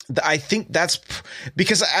 Yeah. I think that's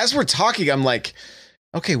because as we're talking, I'm like,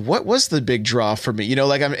 okay, what was the big draw for me?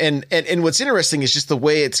 And what's interesting is just the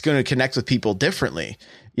way it's going to connect with people differently.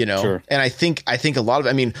 Sure. And I think a lot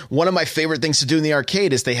of, one of my favorite things to do in the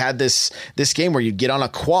arcade is they had this game where you'd get on a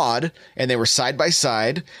quad and they were side by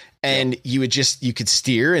side, and you could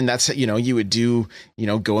steer, and that's, you would do,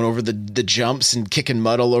 going over the jumps and kicking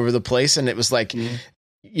mud all over the place. And it was like,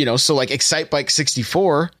 so like Excite Bike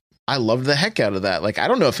 64, I loved the heck out of that. Like, I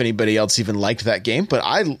don't know if anybody else even liked that game, but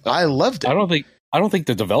I loved it. I don't think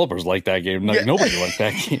the developers liked that game. Like, nobody liked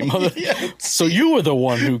that game. So you were the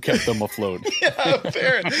one who kept them afloat. Yeah,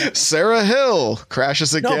 fair. Sarah Hill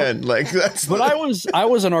crashes again. I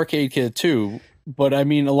was an arcade kid too. But I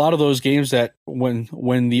mean, a lot of those games that when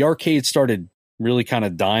the arcade started really kind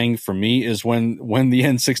of dying for me is when the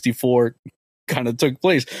N64 kind of took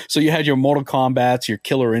place. So you had your Mortal Kombats, your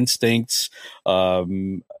Killer Instincts,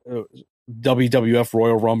 WWF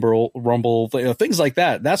Royal Rumble, things like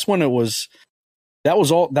that. That's when it was. That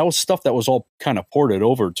was stuff that was all kind of ported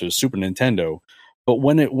over to Super Nintendo. But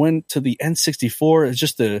when it went to the N64, it's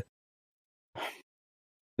just the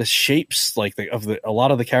shapes, like a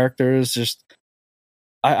lot of the characters, just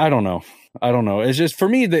I don't know. It's just, for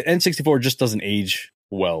me, the N64 just doesn't age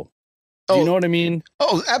well. Do you know what I mean?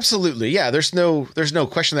 Oh, absolutely. Yeah. There's no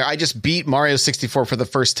question there. I just beat Mario 64 for the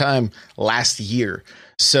first time last year.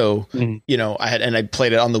 So, I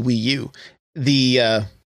played it on the Wii U. The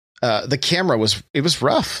camera was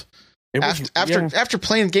rough. After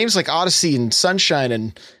playing games like Odyssey and Sunshine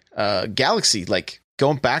and Galaxy, like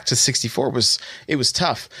going back to 64 was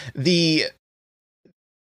tough.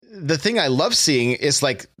 The thing I love seeing is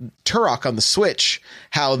like Turok on the Switch,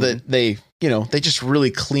 how they just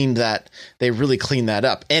really cleaned that. They really cleaned that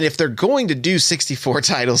up. And if they're going to do 64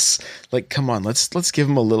 titles, like, come on, let's give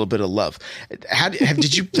them a little bit of love.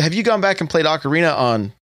 Have you gone back and played Ocarina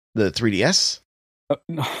on the 3DS?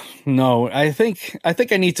 No, I think I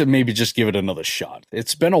need to maybe just give it another shot.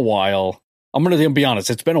 It's been a while. I'm gonna be honest.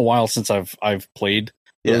 It's been a while since I've played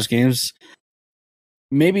those games.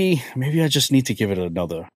 Maybe I just need to give it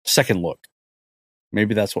another second look.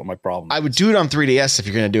 Maybe that's what my problem is. I would do it on 3DS if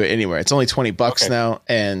you're going to do it anywhere. It's only $20 now,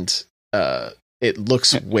 and it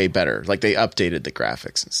looks way better. Like they updated the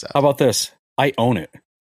graphics and stuff. How about this? I own it,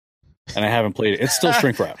 and I haven't played it. It's still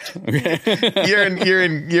shrink wrapped. Okay? You're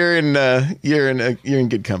in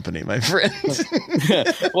good company, my friend.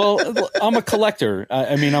 Well, I'm a collector.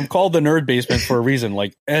 I mean, I'm called the Nerd Basement for a reason.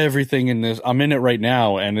 Like everything in this, I'm in it right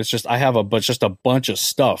now, and it's just I have a bunch of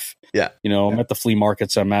stuff. Yeah, I'm at the flea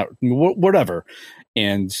markets. I'm at whatever,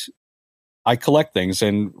 and I collect things,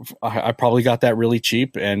 and I probably got that really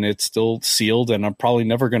cheap, and it's still sealed, and I'm probably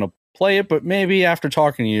never gonna play it. But maybe after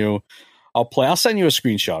talking to you, I'll send you a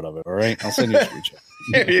screenshot of it. All right. I'll send you a screenshot.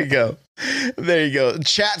 There you go.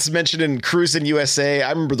 Chat's mentioning Cruisin' USA.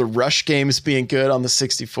 I remember the Rush games being good on the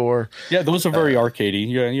 64. Yeah. Those are very arcadey.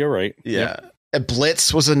 Yeah. You're right. Yeah. Yep.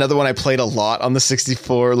 Blitz was another one I played a lot on the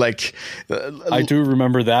 64. Like I do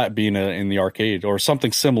remember that being in the arcade or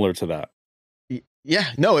something similar to that. Yeah,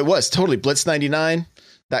 no, it was totally Blitz 99.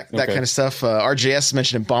 That kind of stuff. RJS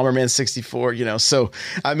mentioned in Bomberman 64, so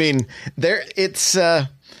I mean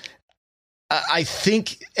I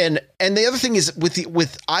think, and the other thing is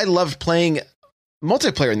I loved playing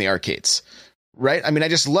multiplayer in the arcades, right? I mean, I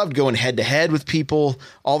just loved going head to head with people,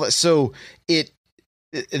 all that. So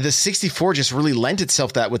the 64 just really lent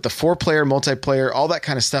itself that with the 4-player multiplayer, all that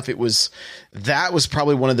kind of stuff. That was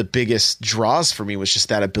probably one of the biggest draws for me, was just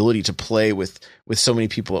that ability to play with so many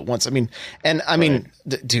people at once. I mean,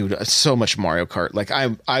 dude, so much Mario Kart. Like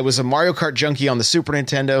I was a Mario Kart junkie on the Super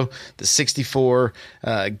Nintendo, the 64,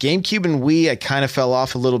 GameCube and Wii. I kind of fell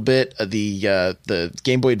off a little bit. The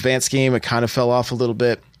Game Boy Advance game, I kind of fell off a little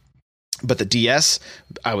bit. But the DS,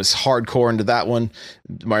 I was hardcore into that one,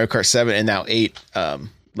 Mario Kart 7 and now 8.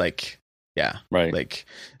 Right. Like,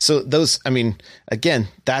 so those, I mean, again,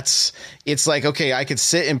 it's like, okay, I could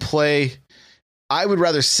sit and play. I would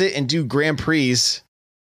rather sit and do Grand Prix,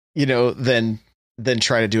 than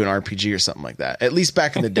try to do an RPG or something like that. At least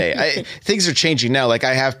back in the day, things are changing now. Like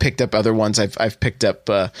I have picked up other ones. I've picked up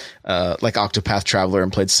like Octopath Traveler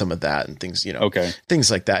and played some of that and things,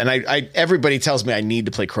 things like that. And I everybody tells me I need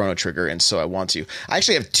to play Chrono Trigger, and so I want to. I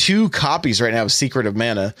actually have 2 copies right now of Secret of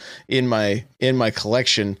Mana in my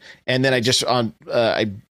collection, and then I just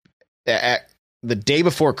at the day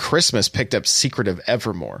before Christmas picked up Secret of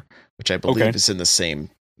Evermore, which I believe is in the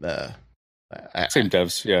same same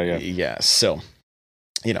devs. Yeah. So.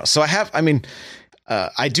 So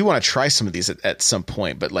I do want to try some of these at some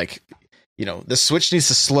point, but the Switch needs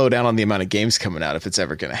to slow down on the amount of games coming out if it's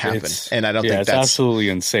ever going to happen. And I don't think it's absolutely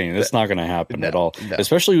insane. It's not going to happen at all. No.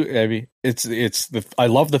 Especially, I mean, I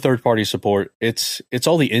love the third party support. It's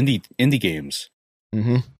all the indie games.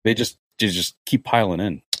 Mm-hmm. They just keep piling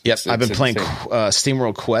in. Yep. I've been playing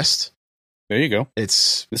SteamWorld Quest. There you go.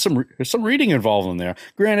 There's some reading involved in there.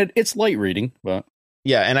 Granted, it's light reading, but.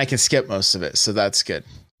 Yeah, and I can skip most of it, so that's good.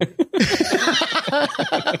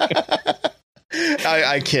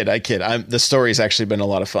 I kid. The story's actually been a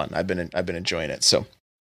lot of fun. I've been enjoying it. So,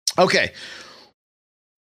 okay,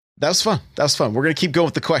 that was fun. We're gonna keep going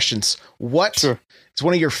with the questions. What is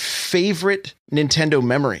one of your favorite Nintendo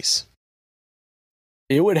memories?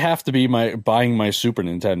 It would have to be buying my Super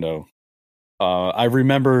Nintendo. I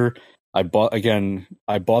remember. I bought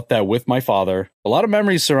that with my father. A lot of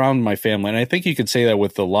memories surround my family, and I think you could say that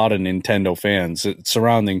with a lot of Nintendo fans,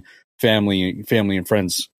 surrounding family and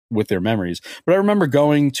friends with their memories. But I remember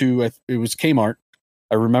going to it was Kmart.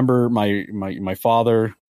 I remember my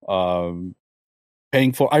father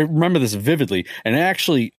paying for. I remember this vividly, and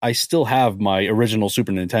actually, I still have my original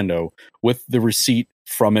Super Nintendo with the receipt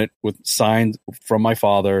from it, signed from my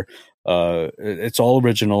father. It's all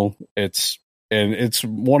original. It's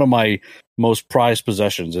one of my most prized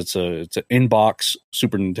possessions. It's an in-box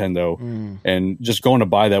Super Nintendo, and just going to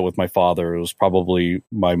buy that with my father, it was probably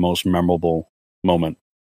my most memorable moment.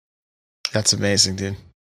 That's amazing, dude.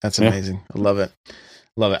 That's amazing. Yeah. I love it.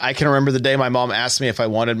 I can remember the day my mom asked me if I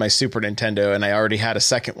wanted my Super Nintendo, and I already had a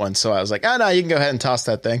second one, so I was like, "Oh no, you can go ahead and toss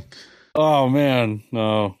that thing." Oh man,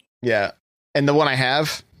 no. Yeah, and the one I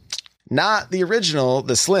have. Not the original,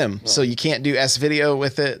 the Slim. No. So you can't do S-Video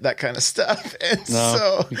with it, that kind of stuff. And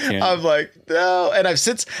so I'm like, no. And I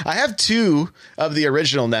have 2 of the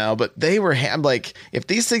original now, but I'm like, if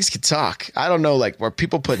these things could talk, I don't know, like, were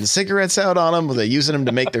people putting cigarettes out on them? Were they using them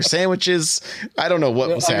to make their sandwiches? I don't know what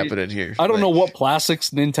was happening here. I don't know what plastics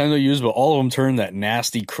Nintendo used, but all of them turned that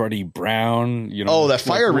nasty, cruddy brown, that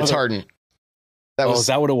fire retardant. Is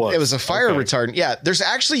that what it was? It was a fire retardant. Yeah, there's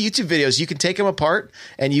actually YouTube videos. You can take them apart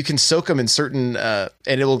and you can soak them in certain, and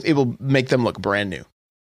it will make them look brand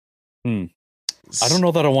new. I don't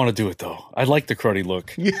know that I want to do it though. I like the cruddy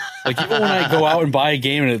look. Like even when I go out and buy a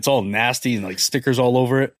game and it's all nasty and like stickers all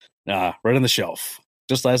over it, right on the shelf,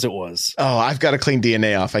 just as it was. Oh, I've got to clean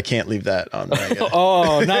DNA off. I can't leave that on.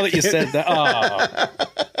 Oh, now that you said that. Oh.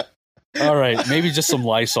 All right, maybe just some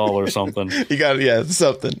Lysol or something. You got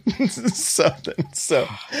something. Something. So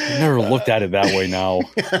I never looked at it that way now.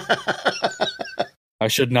 I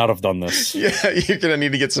should not have done this. Yeah, you're going to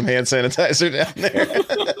need to get some hand sanitizer down there.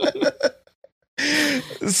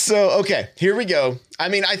 So, okay, here we go. I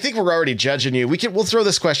mean, I think we're already judging you. We'll throw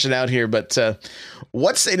this question out here, but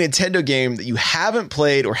what's a Nintendo game that you haven't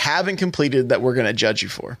played or haven't completed that we're going to judge you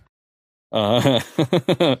for? I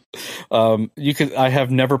have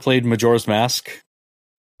never played Majora's Mask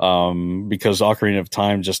because Ocarina of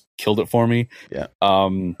Time just killed it for me. Yeah.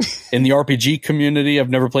 In the RPG community, I've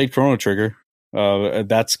never played Chrono Trigger.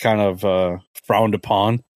 That's kind of frowned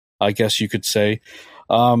upon, I guess you could say.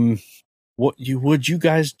 What would you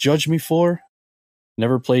guys judge me for?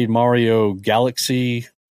 Never played Mario Galaxy.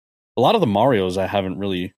 A lot of the Marios I haven't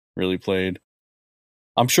really played.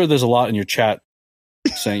 I'm sure there's a lot in your chat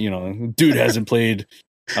saying, dude hasn't played,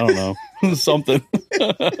 I don't know, something.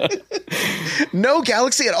 No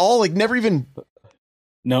Galaxy at all? Like never even?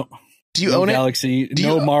 No. Do you own Galaxy, it?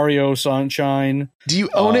 No Mario Sunshine. Do you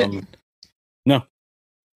own it? No.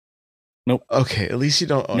 Nope. Okay, at least you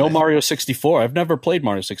don't own it. No Mario 64. I've never played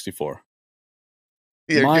Mario 64.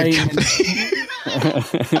 You're good company.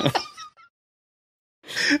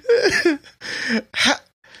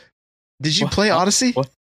 Did you play Odyssey? What?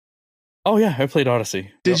 Oh yeah, I played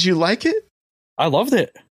Odyssey. Did you like it? I loved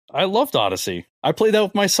it. I loved Odyssey. I played that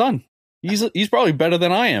with my son. He's probably better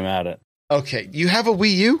than I am at it. Okay, you have a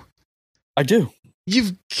Wii U? I do.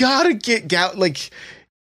 You've got to get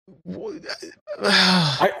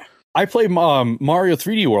I play Mario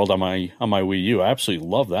 3D World on my Wii U. I absolutely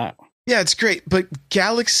love that. Yeah, it's great, but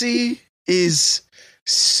Galaxy is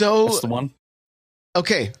so. That's the one.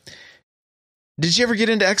 Okay. Did you ever get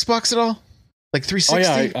into Xbox at all? Like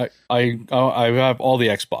 360? Oh yeah, I have all the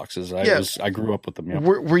Xboxes. I grew up with them. Yeah.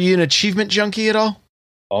 Were you an achievement junkie at all?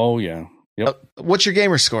 Oh yeah. Yep. What's your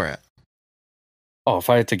gamer score at? Oh, if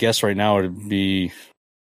I had to guess right now, it'd be.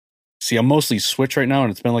 See, I'm mostly Switch right now,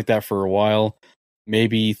 and it's been like that for a while.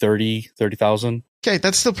 Maybe 30,000. Okay,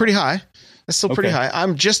 that's still pretty high. That's still pretty high.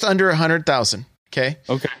 I'm just under 100,000. Okay.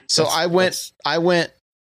 Okay. So I went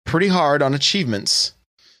pretty hard on achievements.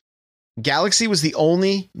 Galaxy was the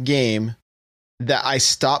only game that I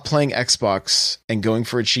stopped playing Xbox and going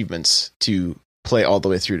for achievements to play all the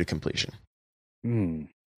way through to completion.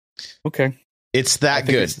 Okay. It's that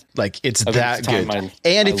good. It's that good.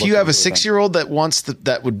 And if you have a 6-year-old that wants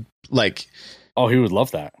that would like. Oh, he would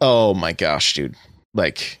love that. Oh my gosh, dude.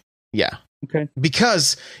 Yeah. Okay.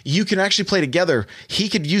 Because you can actually play together. He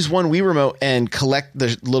could use one Wii remote and collect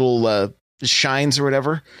the little shines or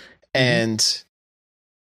whatever. And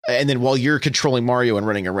then while you're controlling Mario and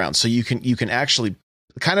running around, so you can actually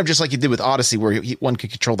kind of just like you did with Odyssey, where one could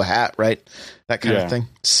control the hat, right? That kind of thing.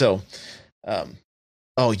 So,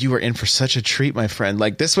 you were in for such a treat, my friend.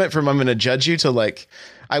 Like this went from I'm going to judge you to like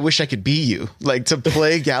I wish I could be you, like to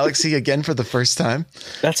play Galaxy again for the first time.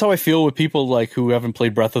 That's how I feel with people like who haven't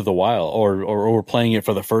played Breath of the Wild or playing it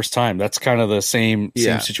for the first time. That's kind of the same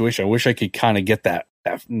situation. I wish I could kind of get that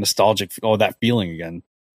nostalgic that feeling again.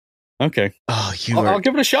 Okay. Oh, I'll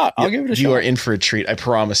give it a shot. You are in for a treat. I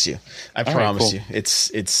promise you. I promise you. It's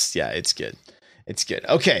good. It's good.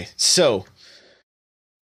 Okay. So,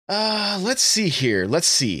 let's see here. Let's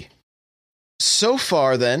see. So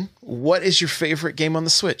far then, what is your favorite game on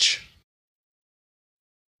the Switch?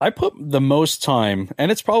 I put the most time,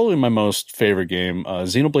 and it's probably my most favorite game,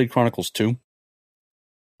 Xenoblade Chronicles 2.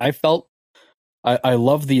 I felt I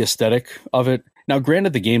love the aesthetic of it. Now,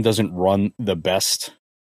 granted, the game doesn't run the best.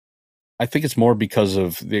 I think it's more because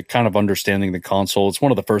of the kind of understanding the console. It's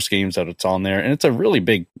one of the first games that it's on there, and it's a really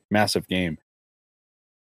big, massive game.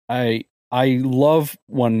 I love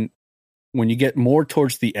when you get more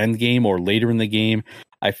towards the end game or later in the game.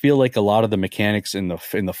 I feel like a lot of the mechanics in the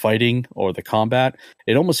fighting or the combat,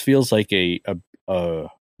 it almost feels like a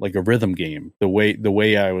rhythm game. The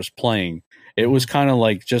way I was playing, it was kind of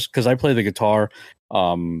like, just because I play the guitar,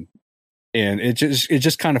 and it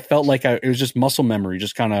just kind of felt like it was just muscle memory,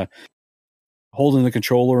 just kind of holding the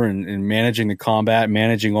controller and managing the combat,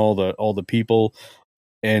 managing all the people.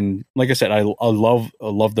 And like I said, I love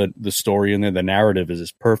the story in there. The narrative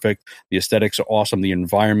is perfect. The aesthetics are awesome. The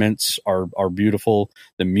environments are beautiful.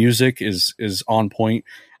 The music is on point.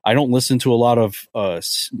 I don't listen to a lot of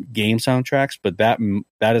game soundtracks, but that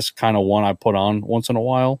is kind of one I put on once in a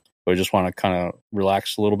while. But I just want to kind of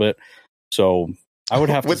relax a little bit. So I would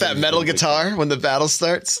have to with that metal guitar when the battle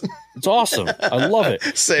starts. It's awesome. I love it.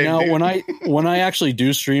 Same, now, dude. when I actually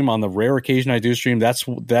do stream, on the rare occasion I do stream, that's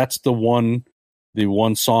the one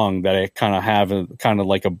song that I kind of have kind of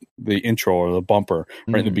like the intro or the bumper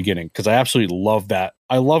right in the beginning, because I absolutely love that.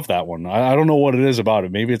 I love that one. I don't know what it is about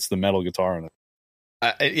it. Maybe it's the metal guitar in it.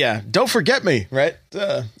 Yeah, don't forget me, right?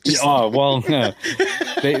 They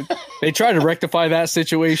tried to rectify that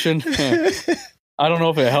situation. I don't know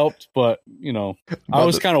if it helped, but I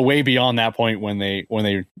was kind of way beyond that point when they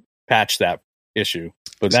patched that issue.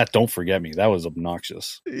 But that "Don't Forget Me," that was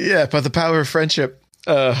obnoxious. Yeah, but the power of friendship.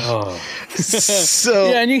 So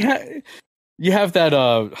yeah, and you have that.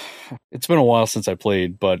 It's been a while since I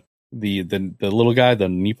played, but the little guy, the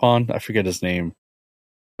Nippon, I forget his name.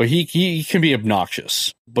 But he can be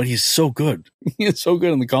obnoxious, but he's so good. He is so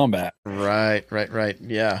good in the combat. Right.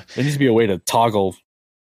 Yeah. There needs to be a way to toggle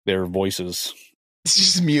their voices.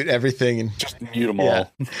 Just mute everything and just mute them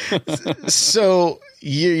all. So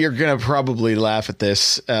you're gonna probably laugh at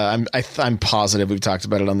this. I'm positive we've talked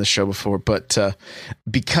about it on the show before, but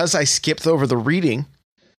because I skipped over the reading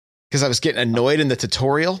because I was getting annoyed in the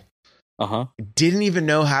tutorial. Didn't even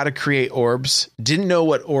know how to create orbs. Didn't know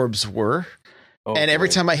what orbs were. Oh, and every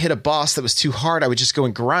time I hit a boss that was too hard, I would just go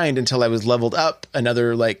and grind until I was leveled up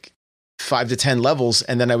another 5 to 10 levels.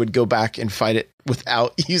 And then I would go back and fight it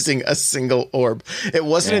without using a single orb. It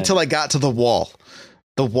wasn't until I got to the wall,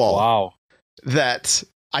 wow, that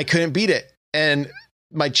I couldn't beat it. And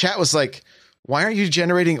my chat was like, why aren't you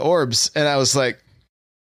generating orbs? And I was like,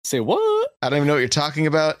 say what? I don't even know what you're talking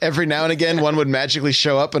about. Every now and again, one would magically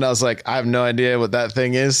show up, and I was like, I have no idea what that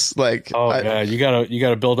thing is. Yeah, you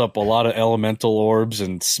gotta build up a lot of elemental orbs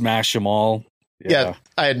and smash them all. Yeah,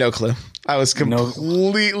 I had no clue. I was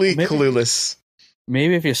completely clueless.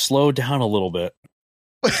 Maybe if you slow down a little bit.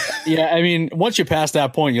 Yeah, I mean, once you pass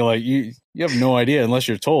that point, you're like, you have no idea unless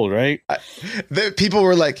you're told, right? People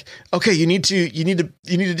were like, okay, you need to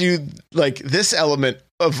do this element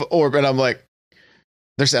of orb, and I'm like,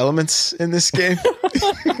 there's elements in this game.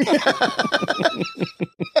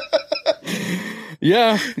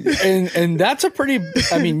 Yeah, and that's a pretty.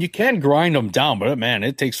 I mean, you can grind them down, but man,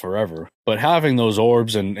 it takes forever. But having those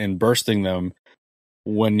orbs and bursting them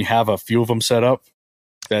when you have a few of them set up,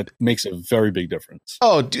 that makes a very big difference.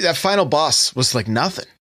 Oh, dude, that final boss was like nothing,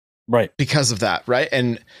 right? Because of that, right?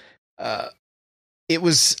 And it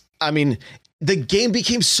was. I mean, the game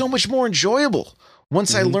became so much more enjoyable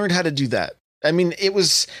once I learned how to do that. I mean, it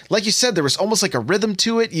was like you said, there was almost like a rhythm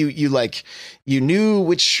to it. You knew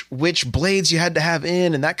which blades you had to have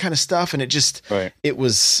in and that kind of stuff. And it just, it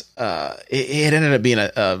was, it ended up being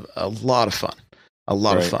a lot of fun,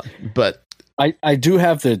 of fun. But I do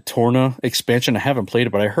have the Torna expansion. I haven't played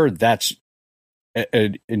it, but I heard that's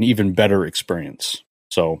an even better experience.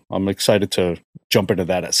 So I'm excited to jump into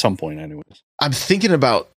that at some point anyways. I'm thinking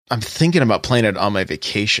about playing it on my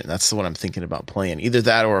vacation. That's the one I'm thinking about playing. Either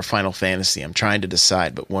that or a Final Fantasy. I'm trying to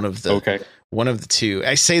decide, but one of the two.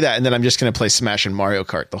 I say that, and then I'm just going to play Smash and Mario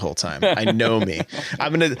Kart the whole time. I know me.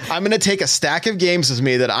 I'm gonna take a stack of games with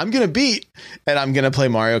me that I'm gonna beat, and I'm gonna play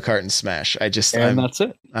Mario Kart and Smash. That's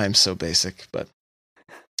it. I'm so basic, but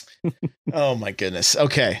oh my goodness.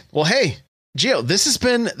 Okay. Well, hey, Gio, this has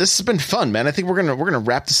been fun, man. I think we're gonna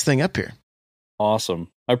wrap this thing up here. Awesome.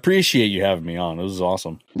 I appreciate you having me on. This is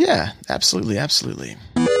awesome. Yeah, absolutely.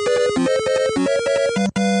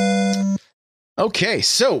 Okay,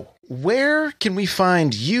 so where can we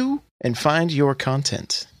find you and find your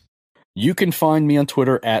content? You can find me on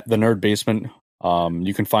Twitter at The Nerd Basement.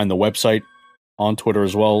 You can find the website on Twitter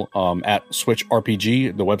as well, at Switch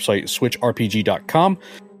RPG. The website is switchrpg.com.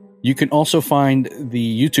 You can also find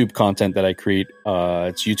the YouTube content that I create.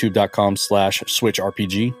 It's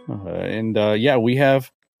youtube.com/switchrpg. We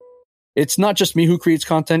have. It's not just me who creates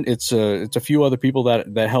content. It's a few other people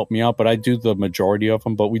that help me out, but I do the majority of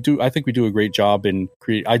them. But I think we do a great job in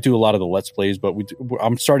create. I do a lot of the Let's Plays, but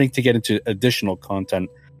I'm starting to get into additional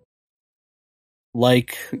content,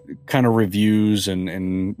 like kind of reviews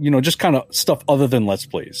and just kind of stuff other than Let's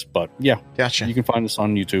Plays. But yeah, gotcha. You can find us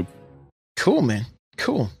on YouTube. Cool, man.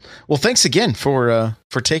 Cool. Well, thanks again for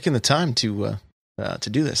taking the time to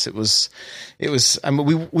do this. It was. I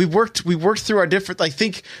mean, we worked through our different. I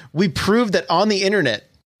think we proved that on the internet,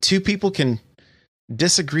 two people can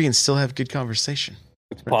disagree and still have good conversation.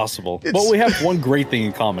 It's possible. But we have one great thing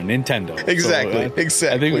in common: Nintendo. Exactly. I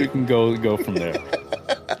think we can go from there.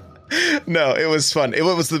 No, it was fun.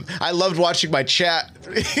 I loved watching my chat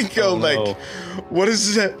go what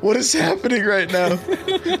is that? What is happening right now?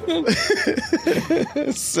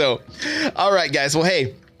 So, all right, guys. Well,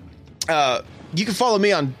 hey, you can follow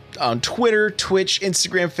me on on Twitter, Twitch,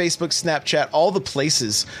 Instagram, Facebook, Snapchat. All the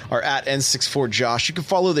places are at N64Josh. You can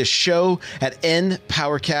follow this show at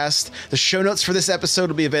NPowercast. The show notes for this episode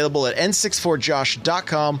will be available at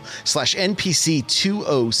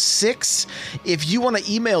n64josh.com/NPC206. If you want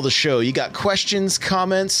to email the show, you got questions,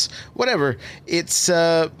 comments, whatever, it's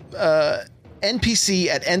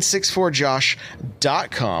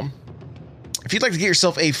npc@n64josh.com. If you'd like to get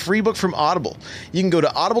yourself a free book from Audible, you can go to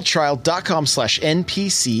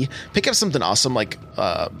audibletrial.com/NPC, pick up something awesome like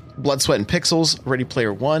Blood, Sweat, and Pixels, Ready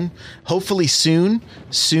Player One. Hopefully soon,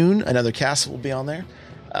 another cast will be on there.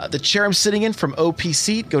 The chair I'm sitting in from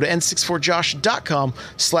OPC, go to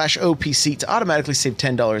n64josh.com/OPC to automatically save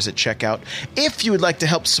 $10 at checkout. If you would like to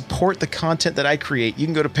help support the content that I create, you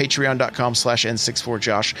can go to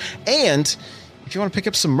patreon.com/n64josh. And if you want to pick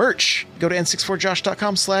up some merch, go to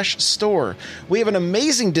n64josh.com/store. We have an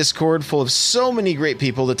amazing Discord full of so many great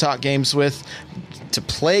people to talk games with, to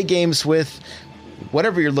play games with,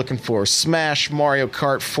 whatever you're looking for. Smash, Mario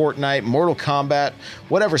Kart, Fortnite, Mortal Kombat,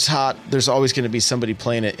 whatever's hot, there's always going to be somebody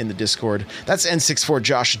playing it in the Discord. That's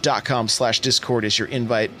n64josh.com/Discord is your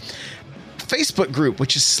invite. Facebook group,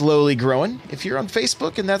 which is slowly growing. If you're on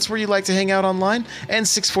Facebook and that's where you like to hang out online,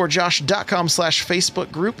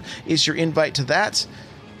 n64josh.com/Facebook group is your invite to that.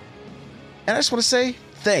 And I just want to say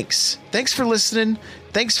thanks. Thanks for listening.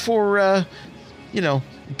 Thanks for,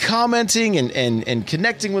 commenting and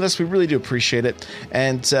connecting with us. We really do appreciate it.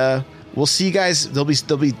 And we'll see you guys. There'll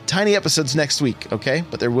be tiny episodes next week, okay?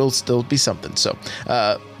 But there will still be something. So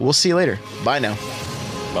we'll see you later. Bye now.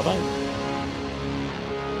 Bye-bye.